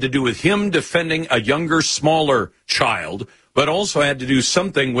had to do with him defending a younger, smaller child, but also had to do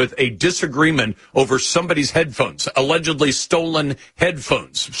something with a disagreement over somebody's headphones, allegedly stolen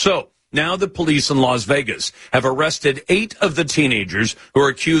headphones. So now the police in Las Vegas have arrested 8 of the teenagers who are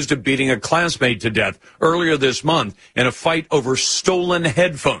accused of beating a classmate to death earlier this month in a fight over stolen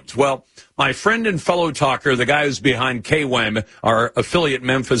headphones. Well, my friend and fellow talker, the guy who's behind KWAM, our affiliate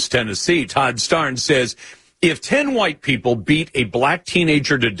Memphis, Tennessee, Todd Starnes, says If 10 white people beat a black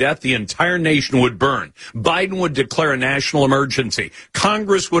teenager to death, the entire nation would burn. Biden would declare a national emergency.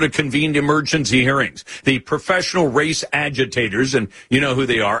 Congress would have convened emergency hearings. The professional race agitators, and you know who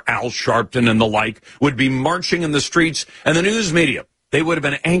they are, Al Sharpton and the like, would be marching in the streets, and the news media, they would have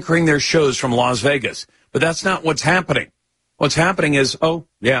been anchoring their shows from Las Vegas. But that's not what's happening. What's happening is, oh,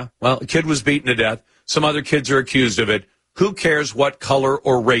 yeah, well, a kid was beaten to death. Some other kids are accused of it. Who cares what color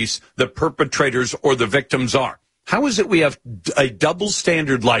or race the perpetrators or the victims are? How is it we have a double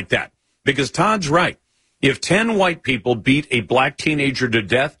standard like that? Because Todd's right. If 10 white people beat a black teenager to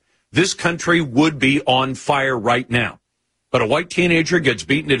death, this country would be on fire right now. But a white teenager gets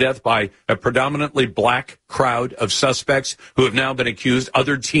beaten to death by a predominantly black crowd of suspects who have now been accused,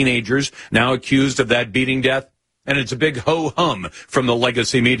 other teenagers now accused of that beating death. And it's a big ho-hum from the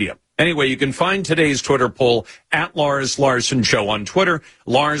legacy media. Anyway, you can find today's Twitter poll at Lars Larson Show on Twitter,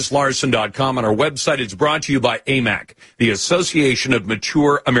 LarsLarson.com. On our website, it's brought to you by AMAC, the Association of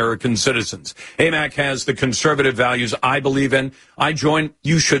Mature American Citizens. AMAC has the conservative values I believe in. I join.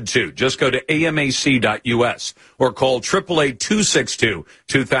 You should too. Just go to amac.us or call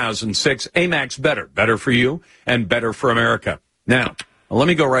 888-262-2006. AMAC's better. Better for you and better for America. Now, let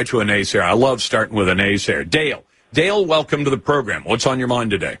me go right to a naysayer. I love starting with a naysayer. Dale, welcome to the program. What's on your mind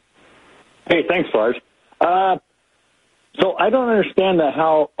today? Hey, thanks, Lars. So I don't understand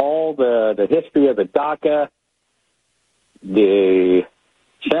how all the history of the DACA, the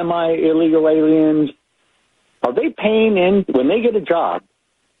semi-illegal aliens, are they paying in, when they get a job,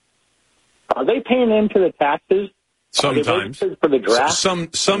 are they paying into the taxes? Sometimes. For the draft?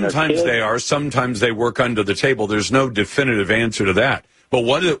 Sometimes they are. Sometimes they work under the table. There's no definitive answer to that. But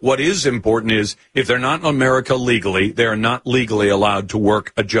what is important is if they're not in America legally, they are not legally allowed to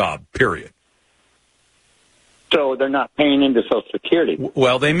work a job, period. So they're not paying into Social Security.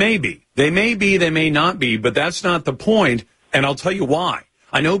 Well, they may be. They may not be, but that's not the point, and I'll tell you why.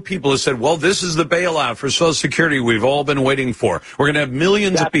 I know people have said, well, this is the bailout for Social Security we've all been waiting for. We're going to have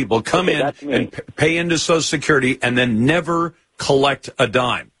millions of people come in and pay into Social Security and then never collect a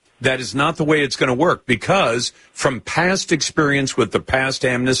dime. That is not the way it's going to work, because from past experience with the past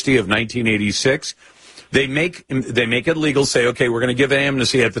amnesty of 1986, they make it legal, say, okay, we're going to give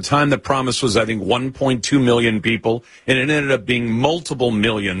amnesty. At the time, the promise was, I think, 1.2 million people, and it ended up being multiple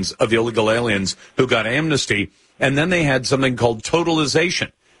millions of illegal aliens who got amnesty. And then they had something called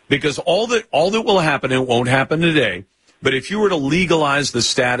totalization, because all that will happen, it won't happen today, but if you were to legalize the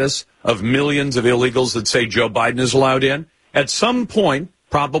status of millions of illegals that say Joe Biden is allowed in, at some point,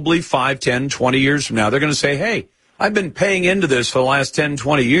 probably 5, 10, 20 years from now, they're going to say, hey, I've been paying into this for the last 10,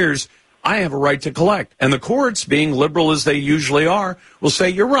 20 years. I have a right to collect. And the courts, being liberal as they usually are, will say,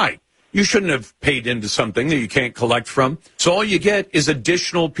 you're right. You shouldn't have paid into something that you can't collect from. So all you get is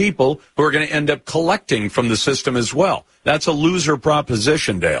additional people who are going to end up collecting from the system as well. That's a loser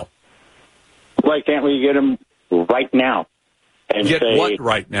proposition, Dale. Why can't we get them right now? And get say, what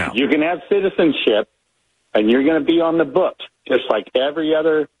right now? You can have citizenship, and you're going to be on the books, just like every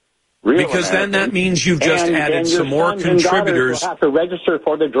other real Because American. Then that means you've just added some more contributors. Will have to register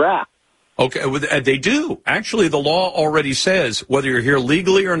for the draft. Okay, they do. Actually, the law already says, whether you're here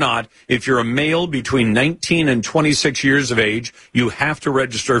legally or not, if you're a male between 19 and 26 years of age, you have to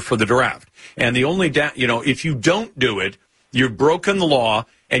register for the draft. And the only, if you don't do it, you've broken the law,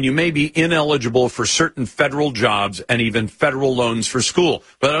 and you may be ineligible for certain federal jobs and even federal loans for school.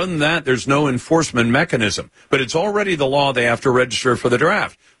 But other than that, there's no enforcement mechanism. But it's already the law. They have to register for the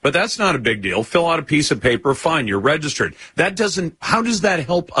draft. But that's not a big deal. Fill out a piece of paper. Fine, you're registered. How does that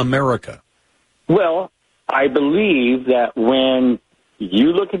help America? Well, I believe that when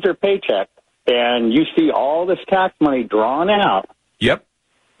you look at your paycheck and you see all this tax money drawn out, yep,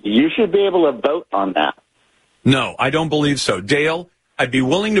 you should be able to vote on that. No, I don't believe so. Dale, I'd be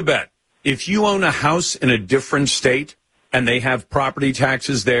willing to bet if you own a house in a different state and they have property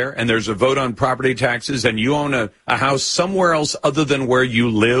taxes there and there's a vote on property taxes and you own a house somewhere else other than where you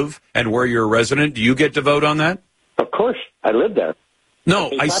live and where you're a resident, do you get to vote on that? Of course. I live there.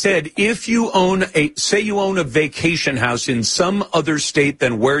 No, I said if you own a vacation house in some other state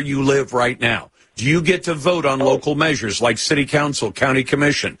than where you live right now, do you get to vote on local measures like city council, county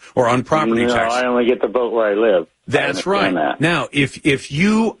commission, or on property taxes? No, I only get to vote where I live. That's right. Now, if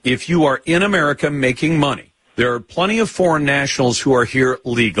you are in America making money, there are plenty of foreign nationals who are here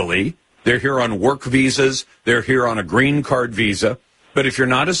legally. They're here on work visas. They're here on a green card visa. But if you're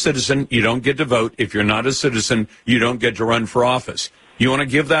not a citizen, you don't get to vote. If you're not a citizen, you don't get to run for office. You want to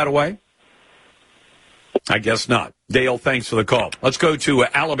give that away? I guess not. Dale, thanks for the call. Let's go to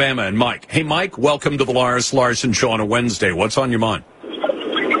Alabama and Mike. Hey, Mike, welcome to the Lars Larson Show on a Wednesday. What's on your mind?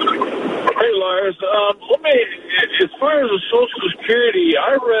 Hey, Lars. As far as the Social Security,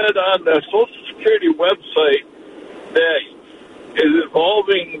 I read on the Social Security website that is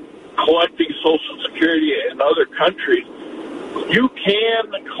involving collecting Social Security in other countries. You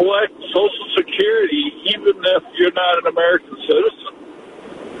can collect Social Security even if you're not an American citizen.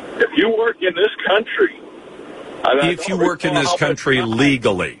 If you work in this country. If you work in this country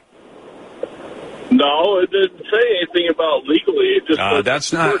legally. No, it didn't say anything about legally. It just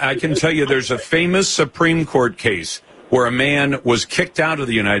that's not. I can tell you there's a famous Supreme Court case where a man was kicked out of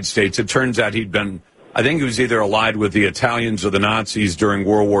the United States. It turns out he'd been, I think he was either allied with the Italians or the Nazis during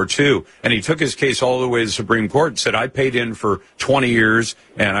World War II. And he took his case all the way to the Supreme Court and said, I paid in for 20 years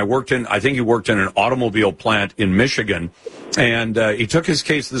and I think he worked in an automobile plant in Michigan. And he took his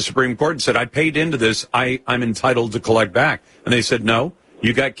case to the Supreme Court and said, I paid into this. I'm entitled to collect back. And they said, no,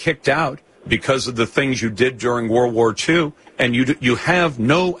 you got kicked out because of the things you did during World War II, and you have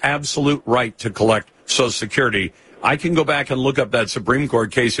no absolute right to collect Social Security. I can go back and look up that Supreme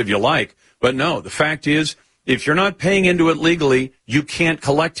Court case if you like, but no, the fact is, if you're not paying into it legally, you can't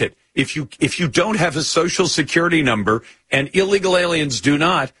collect it. If you don't have a Social Security number, and illegal aliens do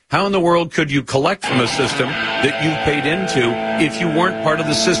not, how in the world could you collect from a system that you paid into if you weren't part of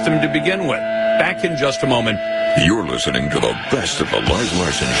the system to begin with? Back in just a moment. You're listening to the best of the Lars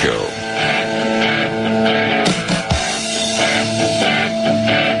Larson Show.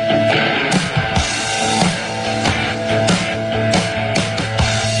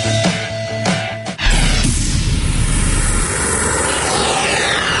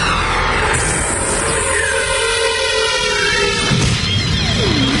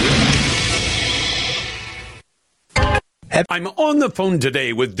 I'm on the phone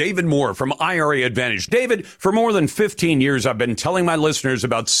today with David Moore from IRA Advantage. David, for more than 15 years, I've been telling my listeners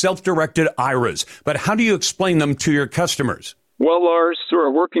about self-directed IRAs, but how do you explain them to your customers? Well, Lars, through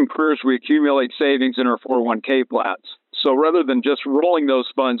our working careers, we accumulate savings in our 401k plans. So rather than just rolling those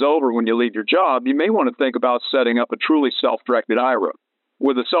funds over when you leave your job, you may want to think about setting up a truly self-directed IRA.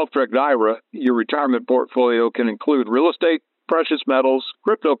 With a self-directed IRA, your retirement portfolio can include real estate, precious metals,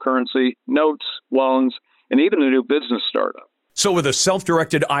 cryptocurrency, notes, loans, and even a new business startup. So with a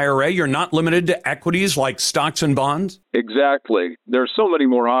self-directed IRA, you're not limited to equities like stocks and bonds? Exactly. There are so many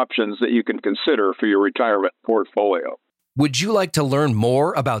more options that you can consider for your retirement portfolio. Would you like to learn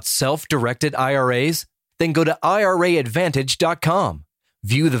more about self-directed IRAs? Then go to IRAadvantage.com,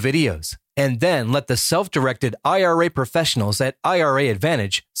 view the videos, and then let the self-directed IRA professionals at IRA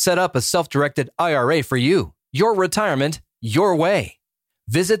Advantage set up a self-directed IRA for you. Your retirement, your way.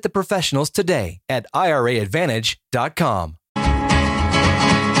 Visit the professionals today at IRAadvantage.com.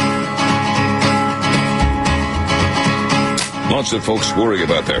 Lots of folks worry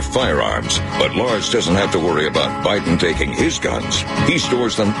about their firearms, but Lars doesn't have to worry about Biden taking his guns. He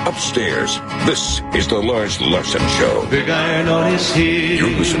stores them upstairs. This is the Lars Larson Show. Big iron on his head. You're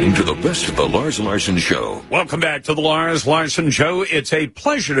listening to the best of the Lars Larson Show. Welcome back to the Lars Larson Show. It's a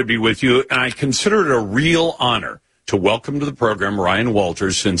pleasure to be with you, and I consider it a real honor to welcome to the program Ryan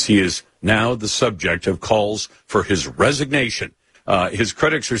Walters, since he is now the subject of calls for his resignation. His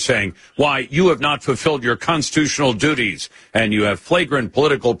critics are saying, why, you have not fulfilled your constitutional duties, and you have flagrant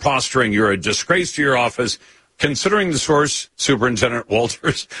political posturing. You're a disgrace to your office. Considering the source, Superintendent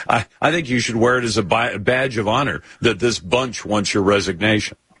Walters, I think you should wear it as a badge of honor that this bunch wants your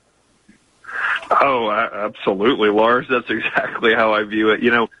resignation. Oh, absolutely, Lars. That's exactly how I view it.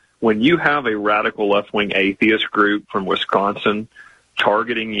 You know, when you have a radical left-wing atheist group from Wisconsin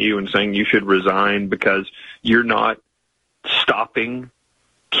targeting you and saying you should resign because you're not stopping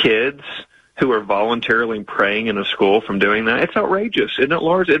kids who are voluntarily praying in a school from doing that, it's outrageous, isn't it,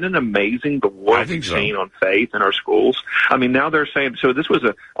 Lars? Isn't it amazing the war we've seen on faith in our schools? I mean, now they're saying, so this was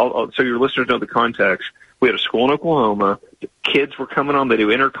so your listeners know the context. We had a school in Oklahoma. Kids were coming on. They do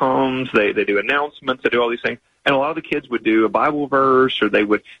intercoms. They do announcements. They do all these things. And a lot of the kids would do a Bible verse or they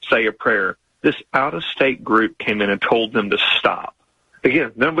would say a prayer. This out-of-state group came in and told them to stop.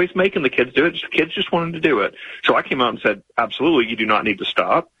 Again, nobody's making the kids do it. Kids just wanted to do it. So I came out and said, absolutely, you do not need to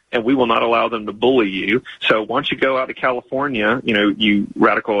stop, and we will not allow them to bully you. So once you go out to California, you know, you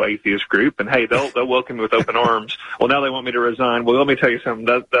radical atheist group, and, hey, they'll welcome you with open arms. Well, now they want me to resign. Well, let me tell you something.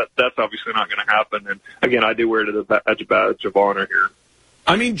 That's obviously not going to happen. And, again, I do wear it as a badge of honor here.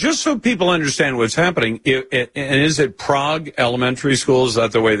 I mean, just so people understand what's happening, and is it Prague Elementary School? Is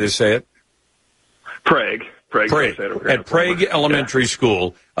that the way they say it? Prague Prague. At Prague Elementary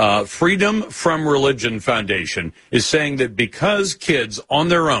School, Freedom from Religion Foundation is saying that because kids on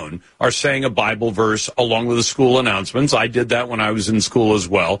their own are saying a Bible verse along with the school announcements, I did that when I was in school as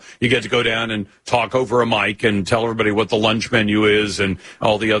well. You get to go down and talk over a mic and tell everybody what the lunch menu is and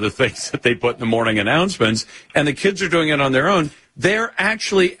all the other things that they put in the morning announcements, and the kids are doing it on their own. They're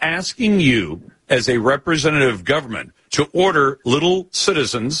actually asking you, as a representative government, to order little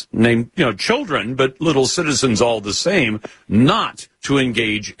citizens, named, children, but little citizens all the same, not to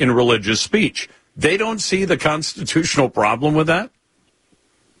engage in religious speech. They don't see the constitutional problem with that?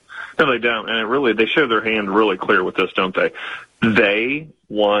 No, they don't. And they show their hand really clear with this, don't they? They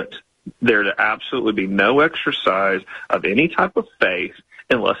want there to absolutely be no exercise of any type of faith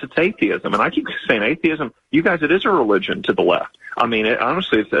unless it's atheism. And I keep saying atheism, you guys, it is a religion to the left. I mean,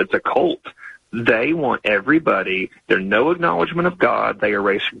 honestly, it's a cult. They want everybody, there's no acknowledgement of God. They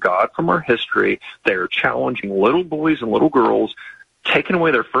erase God from our history. They are challenging little boys and little girls, taking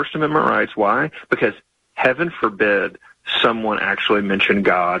away their First Amendment rights. Why? Because heaven forbid someone actually mention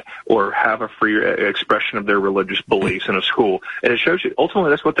God or have a free expression of their religious beliefs in a school. And it shows you, ultimately,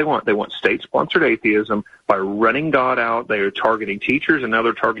 that's what they want. They want state-sponsored atheism. By running God out, they are targeting teachers, and now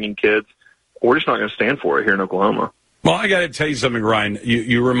they're targeting kids. We're just not going to stand for it here in Oklahoma. Well, I got to tell you something, Ryan.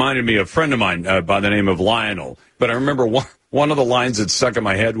 You reminded me of a friend of mine by the name of Lionel. But I remember one of the lines that stuck in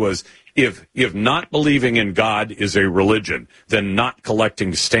my head was, if not believing in God is a religion, then not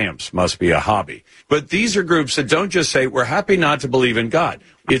collecting stamps must be a hobby. But these are groups that don't just say, we're happy not to believe in God.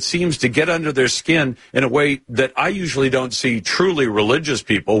 It seems to get under their skin in a way that I usually don't see truly religious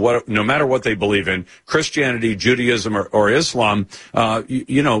people, no matter what they believe in, Christianity, Judaism, or Islam.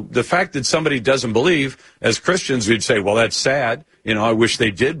 The fact that somebody doesn't believe, as Christians, we'd say, well, that's sad. I wish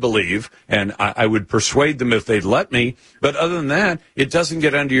they did believe, and I would persuade them if they'd let me. But other than that, it doesn't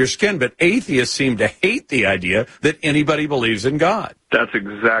get under your skin. But atheists seem to hate the idea that anybody believes in God. That's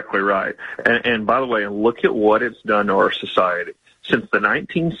exactly right. And by the way, look at what it's done to our society. Since the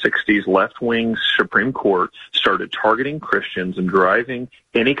 1960s, left-wing Supreme Court started targeting Christians and driving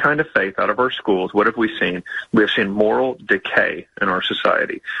any kind of faith out of our schools, what have we seen? We have seen moral decay in our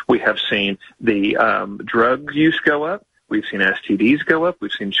society. We have seen the drug use go up. We've seen STDs go up.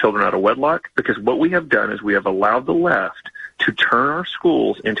 We've seen children out of wedlock. Because what we have done is we have allowed the left to turn our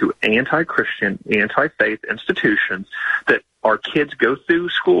schools into anti-Christian, anti-faith institutions that our kids go through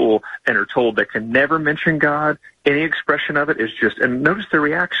school and are told they can never mention God. Any expression of it is just, and notice their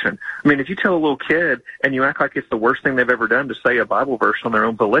reaction. I mean, if you tell a little kid and you act like it's the worst thing they've ever done to say a Bible verse on their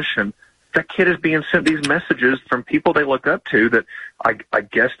own volition, that kid is being sent these messages from people they look up to that I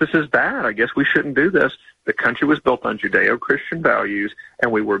guess this is bad. I guess we shouldn't do this. The country was built on Judeo-Christian values,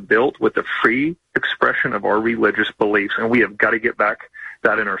 and we were built with the free expression of our religious beliefs, and we have got to get back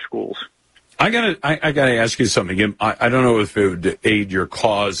that in our schools. I gotta ask you something. I don't know if it would aid your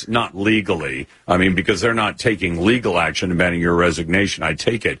cause, not legally. I mean, because they're not taking legal action demanding your resignation. I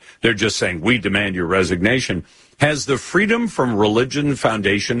take it they're just saying we demand your resignation. Has the Freedom from Religion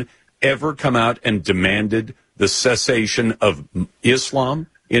Foundation ever come out and demanded the cessation of Islam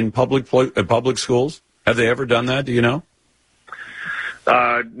in public schools? Have they ever done that? Do you know?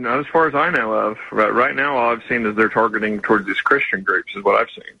 Not as far as I know of. Right now, all I've seen is they're targeting towards these Christian groups, is what I've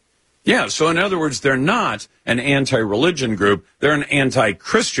seen. Yeah, so in other words, they're not an anti-religion group. They're an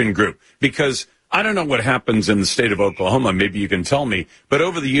anti-Christian group. Because I don't know what happens in the state of Oklahoma. Maybe you can tell me. But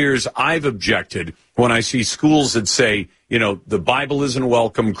over the years, I've objected when I see schools that say, the Bible isn't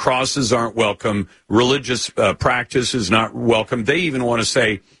welcome, crosses aren't welcome, religious practice is not welcome. They even want to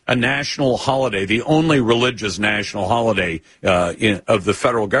say a national holiday, the only religious national holiday of the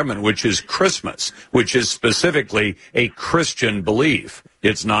federal government, which is Christmas, which is specifically a Christian belief.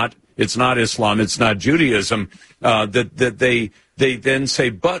 It's not Islam, it's not Judaism. That they then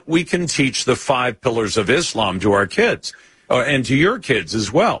say, but we can teach the 5 pillars of Islam to our kids and to your kids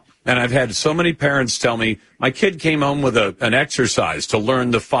as well. And I've had so many parents tell me, my kid came home with an exercise to learn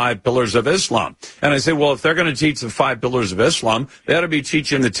the 5 pillars of Islam. And I say, well, if they're going to teach the 5 pillars of Islam, they ought to be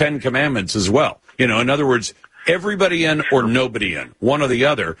teaching the 10 commandments as well. In other words, everybody in or nobody in, one or the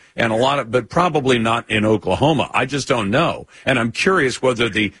other, and but probably not in Oklahoma. I just don't know. And I'm curious whether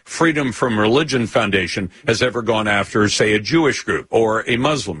the Freedom from Religion Foundation has ever gone after, say, a Jewish group or a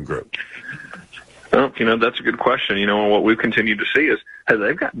Muslim group. Well, that's a good question. And what we've continued to see is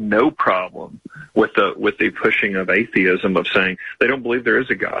they've got no problem with the pushing of atheism, of saying they don't believe there is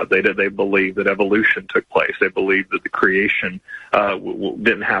a God. They believe that evolution took place. They believe that the creation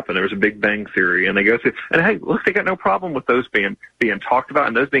didn't happen. There was a Big Bang theory, and they go through. And hey, look, they got no problem with those being talked about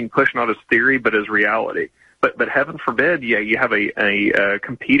and those being pushed not as theory but as reality. But heaven forbid, you have a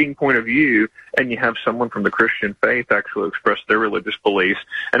competing point of view, and you have someone from the Christian faith actually express their religious beliefs,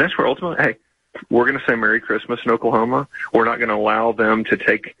 and that's where ultimately, hey, we're going to say Merry Christmas in Oklahoma. We're not going to allow them to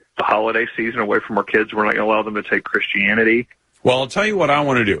take the holiday season away from our kids. We're not going to allow them to take Christianity. Well, I'll tell you what I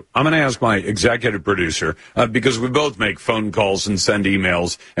want to do. I'm going to ask my executive producer, because we both make phone calls and send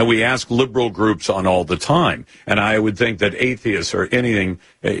emails, and we ask liberal groups on all the time. And I would think that atheists or anything,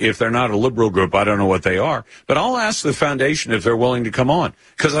 if they're not a liberal group, I don't know what they are. But I'll ask the foundation if they're willing to come on,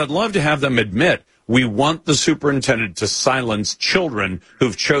 because I'd love to have them admit we want the superintendent to silence children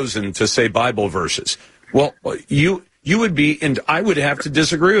who've chosen to say Bible verses. Well, you would be, and I would have to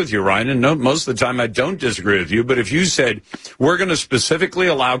disagree with you, Ryan, and no, most of the time I don't disagree with you, but if you said, we're going to specifically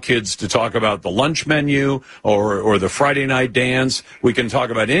allow kids to talk about the lunch menu or the Friday night dance, we can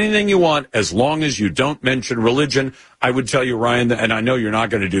talk about anything you want as long as you don't mention religion, I would tell you, Ryan, and I know you're not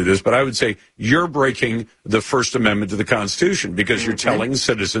going to do this, but I would say you're breaking the First Amendment to the Constitution, because you're telling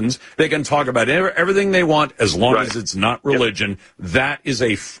citizens they can talk about everything they want as long as it's not religion. Yep. That is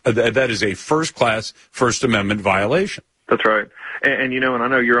a first-class First Amendment violation. That's right. And and I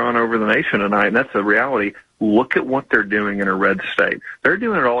know you're on Over the Nation tonight, and that's the reality. Look at what they're doing in a red state. They're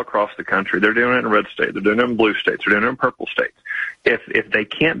doing it all across the country. They're doing it in red state. They're doing it in blue states. They're doing it in purple states. If they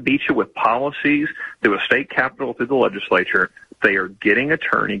can't beat you with policies through a state capitol, through the legislature, they are getting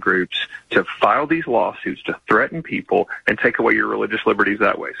attorney groups to file these lawsuits to threaten people and take away your religious liberties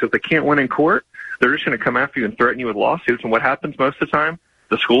that way. So if they can't win in court, they're just going to come after you and threaten you with lawsuits. And what happens most of the time?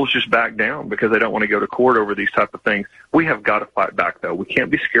 The schools just back down because they don't want to go to court over these type of things. We have got to fight back, though. We can't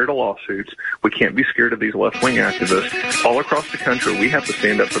be scared of lawsuits. We can't be scared of these left-wing activists. All across the country, we have to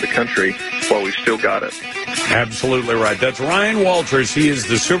stand up for the country while we still got it. Absolutely right. That's Ryan Walters. He is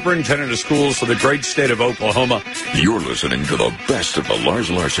the superintendent of schools for the great state of Oklahoma. You're listening to the best of the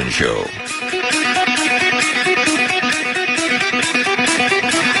Lars Larson Show.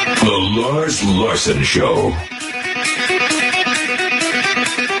 The Lars Larson Show.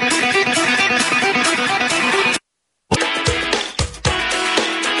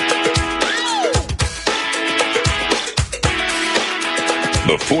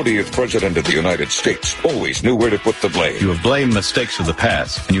 The 40th President of the United States always knew where to put the blame. You have blamed mistakes of the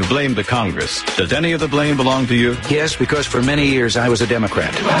past, and you blame the Congress. Does any of the blame belong to you? Yes, because for many years I was a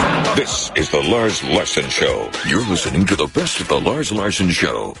Democrat. This is the Lars Larson Show. You're listening to the best of the Lars Larson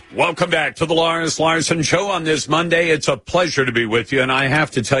Show. Welcome back to the Lars Larson Show on this Monday. It's a pleasure to be with you, and I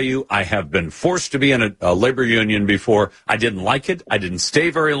have to tell you, I have been forced to be in a labor union before. I didn't like it. I didn't stay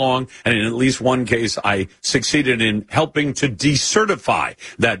very long, and in at least one case, I succeeded in helping to decertify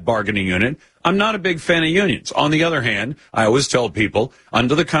that bargaining unit. I'm not a big fan of unions. On the other hand, I always tell people,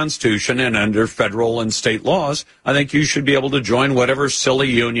 under the Constitution and under federal and state laws, I think you should be able to join whatever silly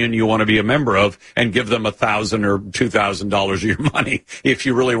union you want to be a member of and give them $1,000 or $2,000 of your money if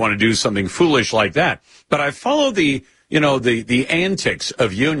you really want to do something foolish like that. But I follow the antics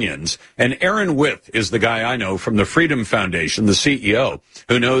of unions, and Aaron With is the guy I know from the Freedom Foundation, the CEO,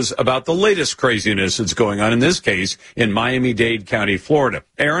 who knows about the latest craziness that's going on, in this case, in Miami-Dade County, Florida.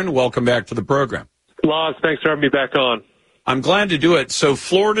 Aaron, welcome back to the program. Lars, thanks for having me back on. I'm glad to do it. So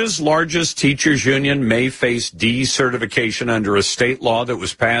Florida's largest teachers union may face decertification under a state law that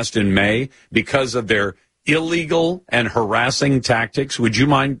was passed in May because of their illegal and harassing tactics. Would you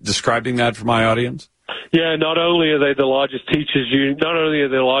mind describing that for my audience? Yeah, not only are they the largest teachers union, not only are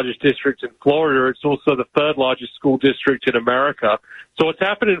they the largest district in Florida, it's also the third largest school district in America. So what's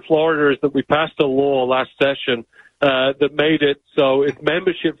happened in Florida is that we passed a law last session that made it so if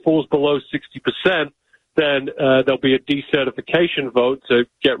membership falls below 60%, then there'll be a decertification vote to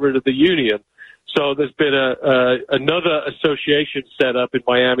get rid of the union. So there's been another association set up in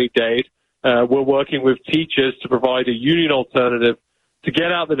Miami-Dade. We're working with teachers to provide a union alternative to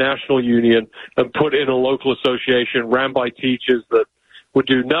get out the national union and put in a local association ran by teachers that would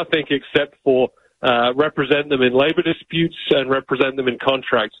do nothing except for represent them in labor disputes and represent them in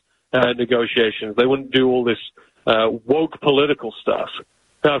contract negotiations. They wouldn't do all this woke political stuff.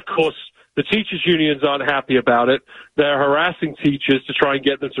 Now, of course, the teachers' unions aren't happy about it. They're harassing teachers to try and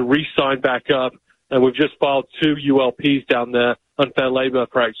get them to re-sign back up, and we've just filed 2 ULPs down there, unfair labor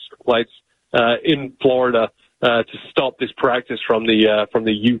practice complaints, in Florida, to stop this practice from the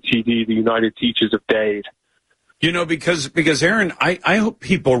UTD, the United Teachers of Dade. You know, because Aaron, I hope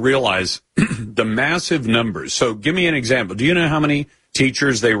people realize the massive numbers. So give me an example. Do you know how many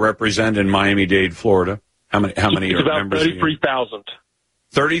teachers they represent in Miami-Dade, Florida? How many it's are about members? 33,000.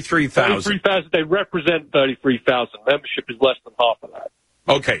 33,000. 33,000. They represent 33,000. Membership is less than half of that.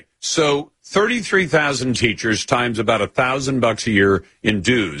 Okay, so 33,000 teachers times about $1,000 a year in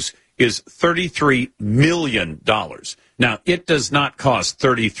dues is $33 million. Now, it does not cost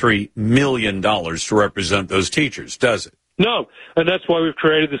 $33 million to represent those teachers, does it? No, and that's why we've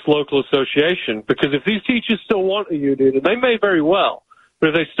created this local association, because if these teachers still want a union, and they may very well, but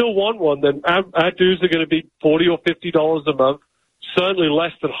if they still want one, then our dues are going to be $40 or $50 a month, certainly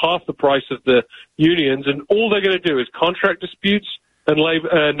less than half the price of the unions, and all they're going to do is contract disputes and labor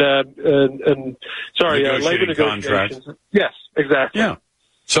negotiations. Contracts. Yes, exactly. Yeah.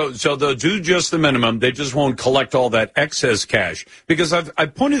 So they'll do just the minimum. They just won't collect all that excess cash. Because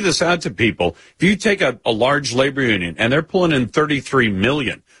I've pointed this out to people. If you take a large labor union and they're pulling in $33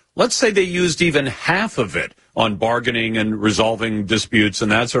 million, let's say they used even half of it on bargaining and resolving disputes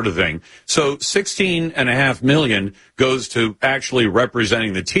and that sort of thing. So $16.5 million goes to actually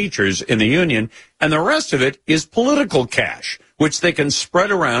representing the teachers in the union, and the rest of it is political cash, which they can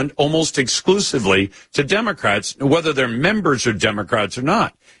spread around almost exclusively to Democrats, whether their members are Democrats or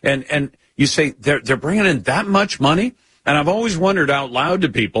not. And you say they're bringing in that much money? And I've always wondered out loud to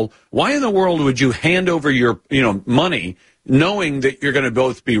people, why in the world would you hand over your, money knowing that you're going to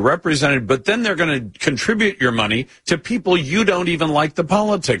both be represented, but then they're going to contribute your money to people you don't even like the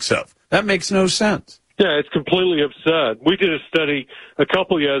politics of? That makes no sense. Yeah, it's completely absurd. We did a study a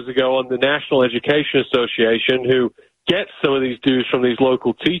couple years ago on the National Education Association, who gets some of these dues from these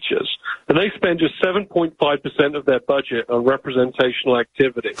local teachers, and they spend just 7.5% of their budget on representational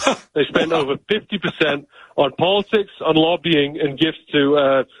activity. They spend over 50% on politics, on lobbying, and gifts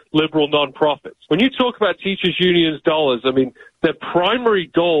to liberal nonprofits. When you talk about teachers' unions' dollars, I mean, their primary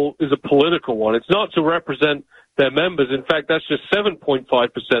goal is a political one. It's not to represent their members. In fact, that's just 7.5%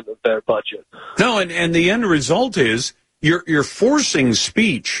 of their budget. No, and the end result is you're forcing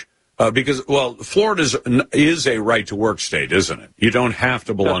speech. Because Florida is a right-to-work state, isn't it? You don't have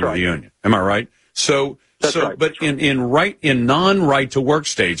to belong to the union. Am I right? But in non-right-to-work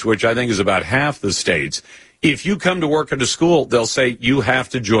states, which I think is about half the states, if you come to work at a school, they'll say you have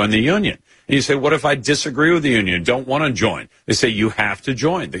to join the union. And you say, what if I disagree with the union, don't want to join? They say you have to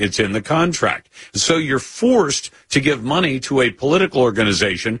join. It's in the contract. So you're forced to give money to a political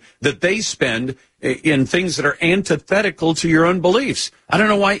organization that they spend in things that are antithetical to your own beliefs. I don't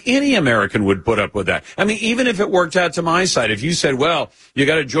know why any American would put up with that. I mean, even if it worked out to my side, if you said, well, you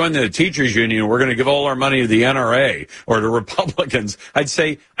got to join the teachers union, we're going to give all our money to the NRA or to Republicans, I'd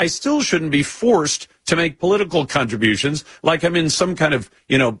say I still shouldn't be forced to make political contributions like I'm in some kind of,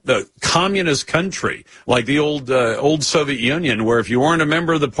 communist country, like the old Soviet Union, where if you weren't a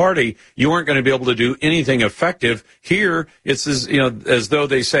member of the party, you weren't going to be able to do anything effective. Here, it's as though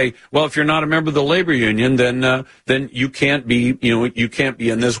they say, well, if you're not a member of the labor union, then you can't be, you can't be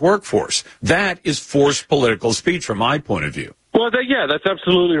in this workforce. That is forced political speech from my point of view. Well, that's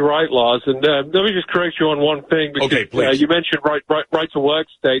absolutely right, Lars. And let me just correct you on one thing. Because, okay, please. You mentioned right to work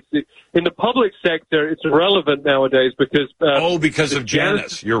states. In the public sector, it's irrelevant nowadays because because of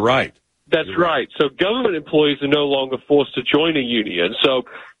Janus. You're right. That's right. So government employees are no longer forced to join a union. So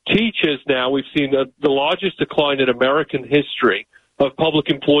teachers now, we've seen the largest decline in American history of public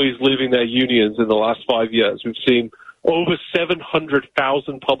employees leaving their unions in the last 5 years. We've seen over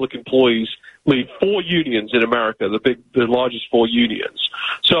 700,000 public employees leave 4 unions in America, the largest 4 unions.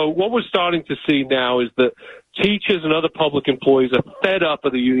 So what we're starting to see now is that teachers and other public employees are fed up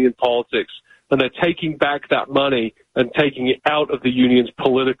of the union politics, and they're taking back that money and taking it out of the union's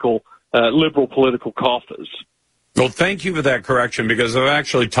liberal political coffers. Well, thank you for that correction, because I've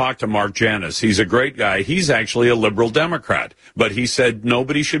actually talked to Mark Janus. He's a great guy. He's actually a liberal Democrat. But he said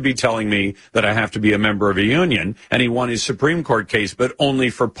nobody should be telling me that I have to be a member of a union. And he won his Supreme Court case, but only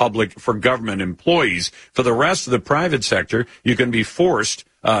for government employees. For the rest of the private sector, you can be forced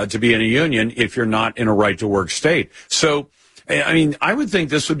to be in a union if you're not in a right-to-work state. So, I mean, I would think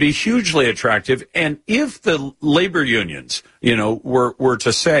this would be hugely attractive. And if the labor unions, were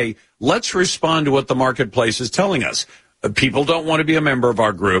to say, let's respond to what the marketplace is telling us. People don't want to be a member of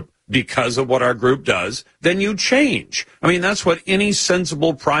our group because of what our group does, then you change. I mean, that's what any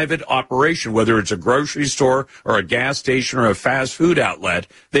sensible private operation, whether it's a grocery store or a gas station or a fast food outlet,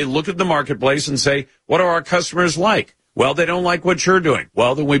 they look at the marketplace and say, what are our customers like? Well, they don't like what you're doing.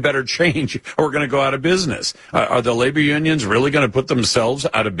 Well, then we better change or we're going to go out of business. Are the labor unions really going to put themselves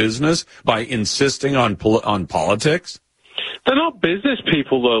out of business by insisting on politics? They're not business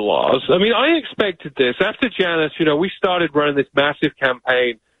people, though, Lars. I mean, I expected this. After Janus, we started running this massive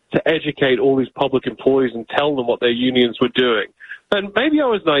campaign to educate all these public employees and tell them what their unions were doing. And maybe I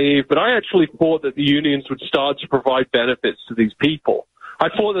was naive, but I actually thought that the unions would start to provide benefits to these people. I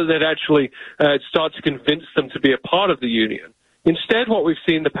thought that they'd actually start to convince them to be a part of the union. Instead, what we've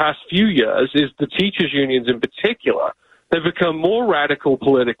seen the past few years is the teachers' unions in particular they've become more radical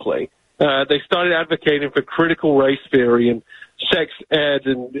politically. They started advocating for critical race theory and sex ed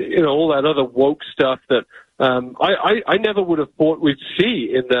and all that other woke stuff that I never would have thought we'd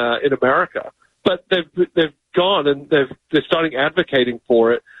see in America. But they've gone and they're starting advocating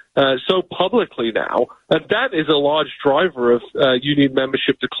for it so publicly now, and that is a large driver of union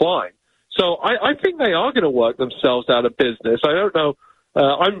membership decline. So I think they are going to work themselves out of business. I don't know.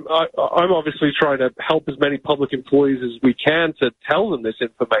 I'm obviously trying to help as many public employees as we can to tell them this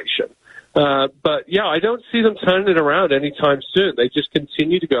information. But yeah, I don't see them turning it around anytime soon. They just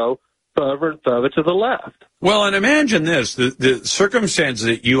continue to go further and further to the left. Well, and imagine this, the circumstances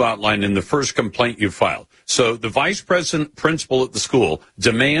that you outlined in the first complaint you filed. So the vice president principal at the school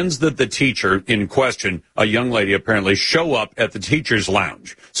demands that the teacher in question, a young lady apparently, show up at the teacher's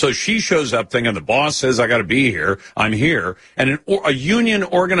lounge. So she shows up thinking the boss says I got to be here, I'm here, and a union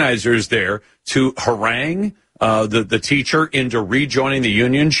organizer is there to harangue the teacher into rejoining the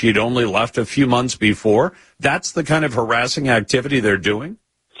union she'd only left a few months before. That's the kind of harassing activity they're doing?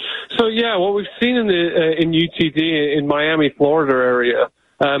 So yeah, what we've seen in UTD in Miami, Florida area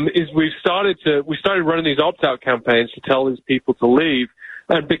is we started running these opt-out campaigns to tell these people to leave,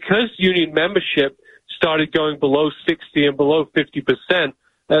 and because union membership started going below 60 and below 50%,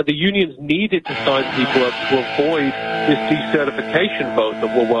 the unions needed to sign people up to avoid this decertification vote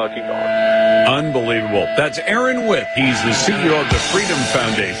that we're working on. Unbelievable. That's Aaron Witt. He's the CEO of the Freedom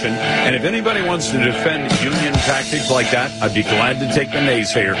Foundation. And if anybody wants to defend union tactics like that, I'd be glad to take the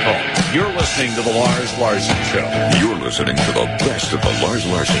naysayer call. You're listening to The Lars Larson Show. You're listening to the best of The Lars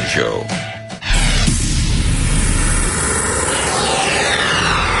Larson Show.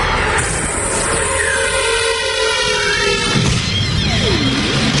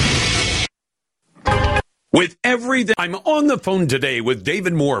 With everything, I'm on the phone today with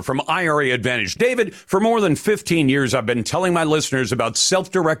David Moore from IRA Advantage. David, for more than 15 years, I've been telling my listeners about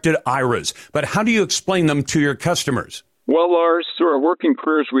self-directed IRAs, but how do you explain them to your customers? Well, Lars, through our working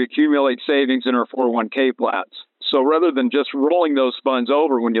careers, we accumulate savings in our 401k plans. So rather than just rolling those funds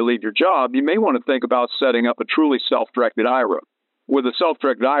over when you leave your job, you may want to think about setting up a truly self-directed IRA. With a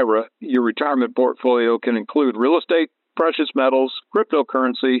self-directed IRA, your retirement portfolio can include real estate, precious metals,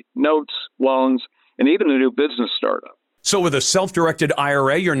 cryptocurrency, notes, loans, and even a new business startup. So with a self-directed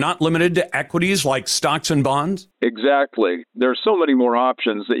IRA, you're not limited to equities like stocks and bonds? Exactly. There are so many more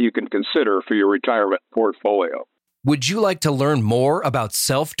options that you can consider for your retirement portfolio. Would you like to learn more about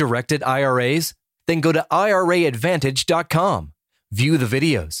self-directed IRAs? Then go to IRAadvantage.com, view the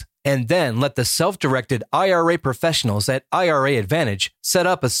videos, and then let the self-directed IRA professionals at IRA Advantage set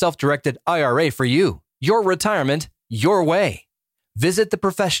up a self-directed IRA for you. Your retirement, your way. Visit the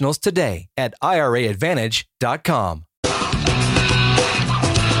professionals today at IRAadvantage.com.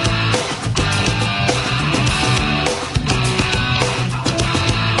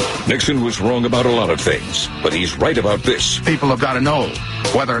 Nixon was wrong about a lot of things, but he's right about this. People have got to know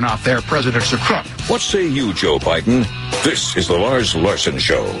whether or not their president's a crook. What say you, Joe Biden? This is the Lars Larson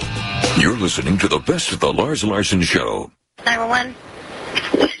Show. You're listening to the best of the Lars Larson Show. 911.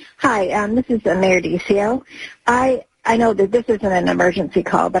 Hi, this is Mayor DeCio. I know that this isn't an emergency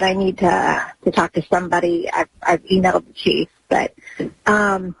call, but I need to talk to somebody. I've emailed the chief, but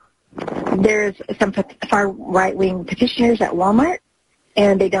there's some far right-wing petitioners at Walmart,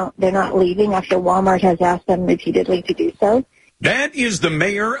 and they're not leaving after Walmart has asked them repeatedly to do so. That is the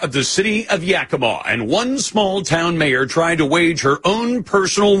mayor of the city of Yakima, and one small town mayor tried to wage her own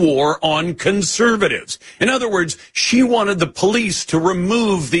personal war on conservatives. In other words, she wanted the police to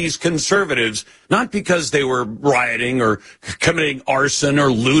remove these conservatives, not because they were rioting or committing arson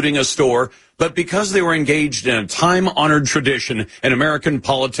or looting a store, but because they were engaged in a time-honored tradition in American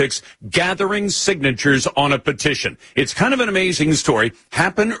politics, gathering signatures on a petition. It's kind of an amazing story.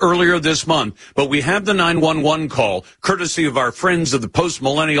 Happened earlier this month, but we have the 911 call, courtesy of our friends of the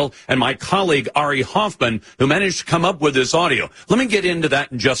Post-Millennial and my colleague Ari Hoffman, who managed to come up with this audio. Let me get into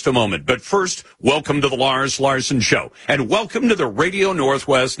that in just a moment. But first, welcome to the Lars Larson Show, and welcome to the Radio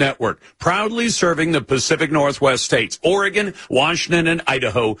Northwest Network, proudly serving the Pacific Northwest states, Oregon, Washington, and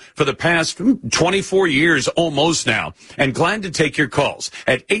Idaho for the past 24 years almost now, and glad to take your calls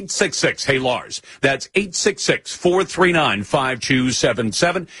at 866-HEY-LARS. That's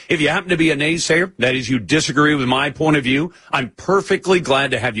 866-439-5277. If you happen to be a naysayer, that is, you disagree with my point of view, I'm perfectly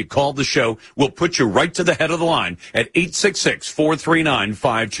glad to have you call the show. We'll put you right to the head of the line at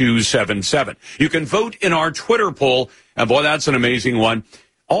 866-439-5277. You can vote in our Twitter poll, and boy, that's an amazing one.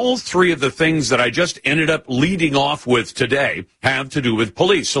 All three of the things that I just ended up leading off with today have to do with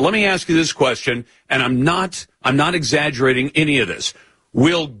police. So let me ask you this question, and I'm not exaggerating any of this.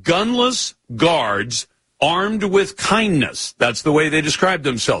 Will gunless guards armed with kindness. That's the way they describe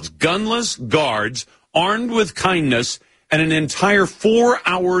themselves. Gunless guards armed with kindness and an entire 4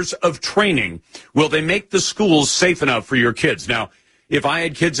 hours of training. Will they make the schools safe enough for your kids? Now, if I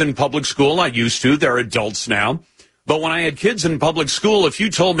had kids in public school, I used to. They're adults now. But when I had kids in public school, if you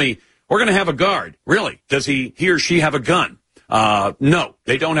told me, we're going to have a guard, really, does he or she have a gun? No,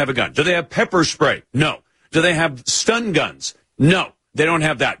 they don't have a gun. Do they have pepper spray? No. Do they have stun guns? No, they don't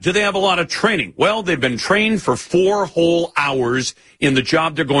have that. Do they have a lot of training? Well, they've been trained for 4 whole hours in the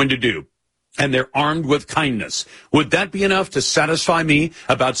job they're going to do. And they're armed with kindness. Would that be enough to satisfy me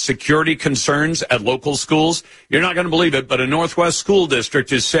about security concerns at local schools? You're not going to believe it, but a Northwest school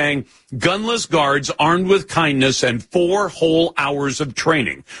district is saying gunless guards armed with kindness and 4 whole hours of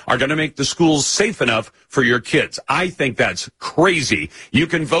training are going to make the schools safe enough for your kids. I think that's crazy. You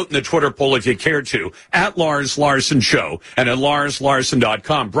can vote in the Twitter poll if you care to, at Lars Larson Show and at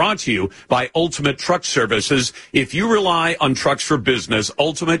LarsLarson.com. Brought to you by Ultimate Truck Services. If you rely on trucks for business,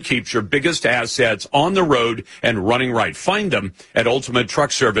 Ultimate keeps your biggest assets on the road and running right. Find them at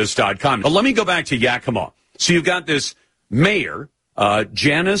ultimatetruckservice.com. But let me go back to Yakima. So you've got this mayor,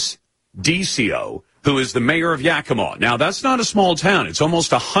 Janice DCO, who is the mayor of Yakima. Now, that's not a small town. It's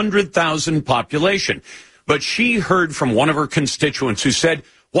almost 100,000 population. But she heard from one of her constituents who said,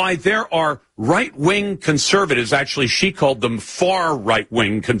 why, there are right-wing conservatives. Actually, she called them far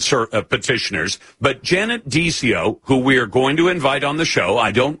right-wing petitioners. But Janet DCO, who we are going to invite on the show,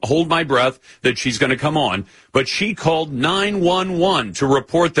 I don't hold my breath that she's going to come on, but she called 911 to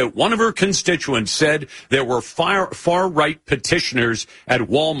report that one of her constituents said there were far-right petitioners at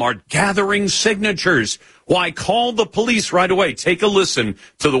Walmart gathering signatures. Why, call the police right away. Take a listen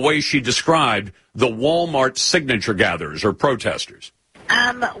to the way she described the Walmart signature gatherers or protesters.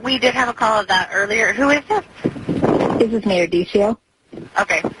 We did have a call of that earlier. Who is this? This is Mayor DCO.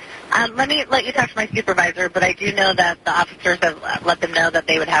 Okay. Let me let you talk to my supervisor, but I do know that the officers have let them know that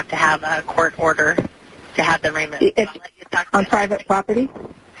they would have to have a court order to have them removed. It's on private property?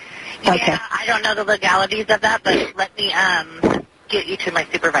 Yeah, okay. I don't know the legalities of that, but let me get you to my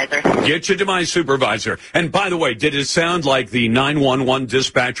supervisor. Get you to my supervisor. And by the way, did it sound like the 911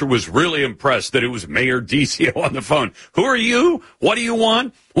 dispatcher was really impressed that it was Mayor DCO on the phone? Who are you? What do you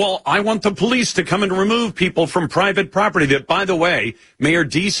want? Well, I want the police to come and remove people from private property that, by the way, Mayor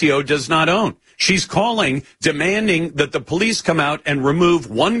DCO does not own. She's calling, demanding that the police come out and remove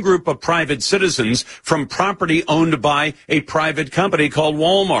one group of private citizens from property owned by a private company called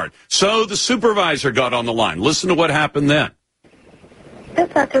Walmart. So the supervisor got on the line. Listen to what happened then.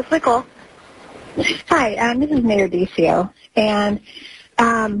 That's not so fickle. Hi, this is Mayor DCO, and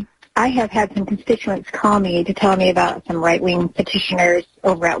I have had some constituents call me to tell me about some right-wing petitioners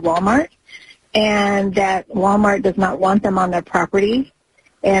over at Walmart, and that Walmart does not want them on their property,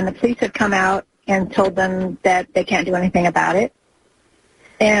 and the police have come out and told them that they can't do anything about it.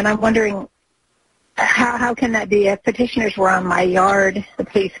 And I'm wondering, how can that be? If petitioners were on my yard, the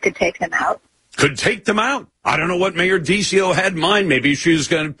police could take them out. Could take them out. I don't know what Mayor DCO had in mind. Maybe she was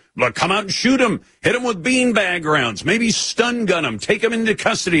going to come out and shoot them, hit them with beanbag rounds, maybe stun gun them, take them into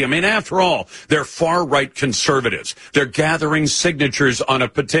custody. I mean, after all, they're far-right conservatives. They're gathering signatures on a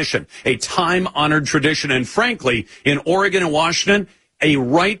petition, a time-honored tradition, and frankly, in Oregon and Washington, a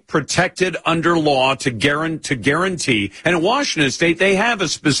right protected under law to guarantee. And in Washington State, they have a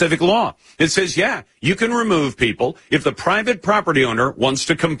specific law. It says, yeah, you can remove people if the private property owner wants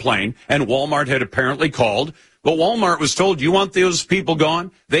to complain, and Walmart had apparently called. But Walmart was told, you want those people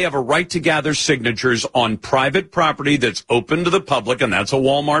gone? They have a right to gather signatures on private property that's open to the public, and that's a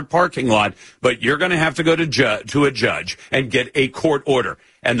Walmart parking lot. But you're going to have to go to a judge and get a court order.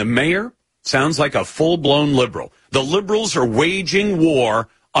 And the mayor sounds like a full-blown liberal. The liberals are waging war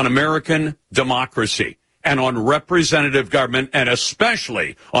on American democracy and on representative government, and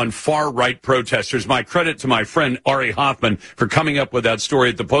especially on far-right protesters. My credit to my friend Ari Hoffman for coming up with that story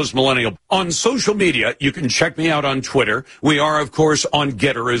at the Post Millennial. On social media, you can check me out on Twitter. We are, of course, on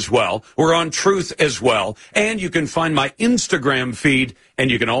Getter as well. We're on Truth as well. And you can find my Instagram feed,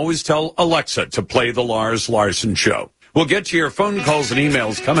 and you can always tell Alexa to play The Lars Larson Show. We'll get to your phone calls and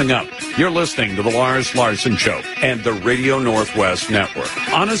emails coming up. You're listening to The Lars Larson Show and the Radio Northwest Network.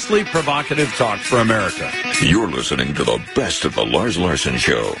 Honestly provocative talk for America. You're listening to the best of The Lars Larson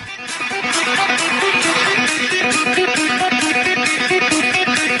Show.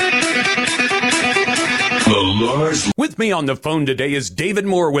 With me on the phone today is David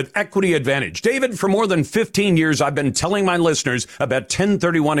Moore with Equity Advantage. David, for more than 15 years, I've been telling my listeners about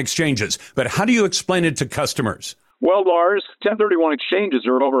 1031 exchanges. But how do you explain it to customers? Well, Lars, 1031 exchanges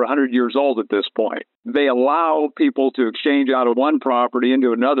are over 100 years old at this point. They allow people to exchange out of one property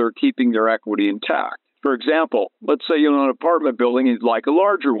into another, keeping their equity intact. For example, let's say you own an apartment building and you'd like a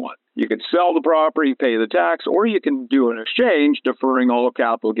larger one. You can sell the property, pay the tax, or you can do an exchange deferring all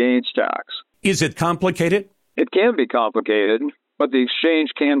capital gains tax. Is it complicated? It can be complicated, but the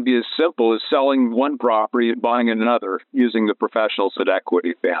exchange can be as simple as selling one property and buying another using the professionals at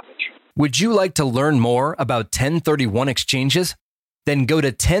Equity Advantage. Would you like to learn more about 1031 exchanges? Then go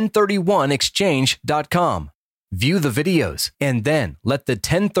to 1031exchange.com. View the videos, and then let the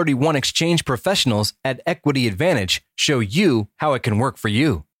 1031 exchange professionals at Equity Advantage show you how it can work for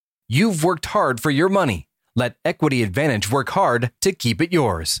you. You've worked hard for your money. Let Equity Advantage work hard to keep it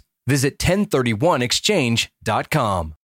yours. Visit 1031exchange.com.